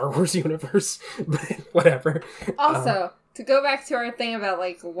the Star Wars universe. But whatever. Also, to go back to our thing about,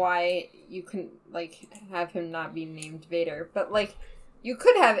 like, why you can, like, have him not be named Vader. But, like, you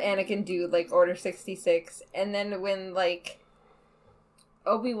could have Anakin do, like, Order 66. And then when, like,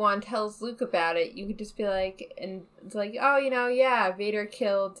 Obi-Wan tells Luke about it, you could just be like... And it's like, oh, you know, yeah, Vader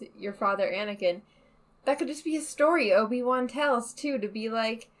killed your father, Anakin. That could just be a story Obi-Wan tells, too, to be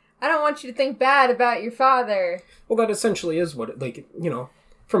like... I don't want you to think bad about your father. Well, that essentially is what, like, you know,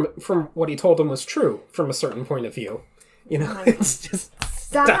 from what he told him was true from a certain point of view. You know, it's just...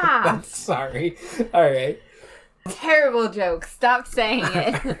 Stop! I'm sorry. All right. Terrible joke. Stop saying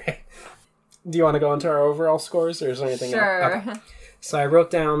it. All right. Do you want to go into our overall scores, or is there anything else? Sure. Okay. So I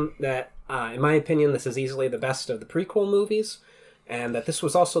wrote down that, in my opinion, this is easily the best of the prequel movies, and that this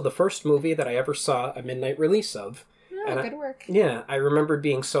was also the first movie that I ever saw a midnight release of. Oh, good work. I remembered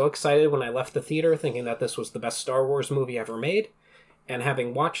being so excited when I left the theater, thinking that this was the best Star Wars movie ever made. And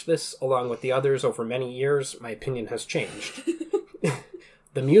having watched this along with the others over many years, my opinion has changed.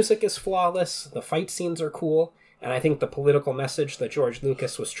 The music is flawless, the fight scenes are cool, and I think the political message that George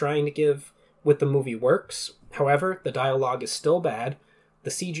Lucas was trying to give with the movie works. However, the dialogue is still bad, the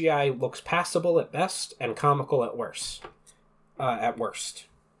CGI looks passable at best, and comical at worst. I'm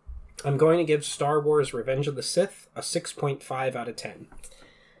going to give Star Wars Revenge of the Sith a 6.5 out of 10.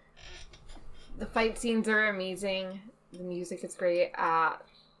 The fight scenes are amazing. The music is great. I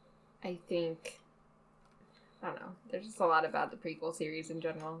don't know. There's just a lot about the prequel series in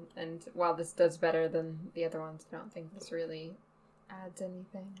general. And while this does better than the other ones, I don't think this really adds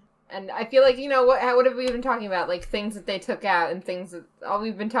anything. And I feel like, what have we been talking about? Like, things that they took out and things that... All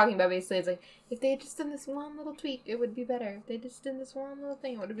we've been talking about basically is like, if they had just done this one little tweak, it would be better. If they just did this one little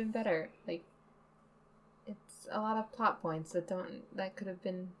thing, it would have been better. Like, it's a lot of plot points that could have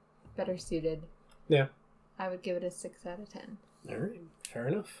been better suited. Yeah. I would give it a 6 out of 10. All right. Fair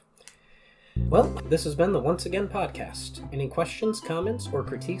enough. Well, this has been the Once Again Podcast. Any questions, comments, or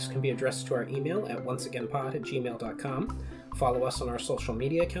critiques can be addressed to our email at onceagainpod@gmail.com. Follow us on our social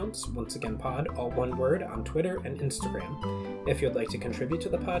media accounts, Once Again Pod, all one word, on Twitter and Instagram. If you'd like to contribute to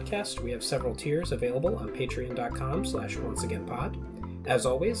the podcast, we have several tiers available on patreon.com/onceagainpod. As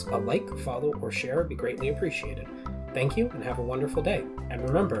always, a like, follow, or share would be greatly appreciated. Thank you, and have a wonderful day. And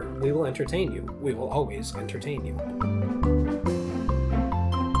remember, we will entertain you. We will always entertain you.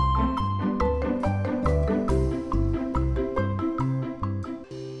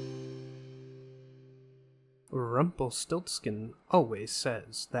 Rumpelstiltskin always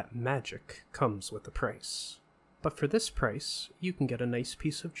says that magic comes with a price. But for this price, you can get a nice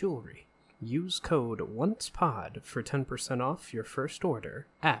piece of jewelry. Use code ONCEPOD for 10% off your first order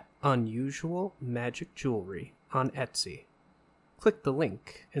at Unusual Magic Jewelry on Etsy. Click the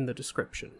link in the description.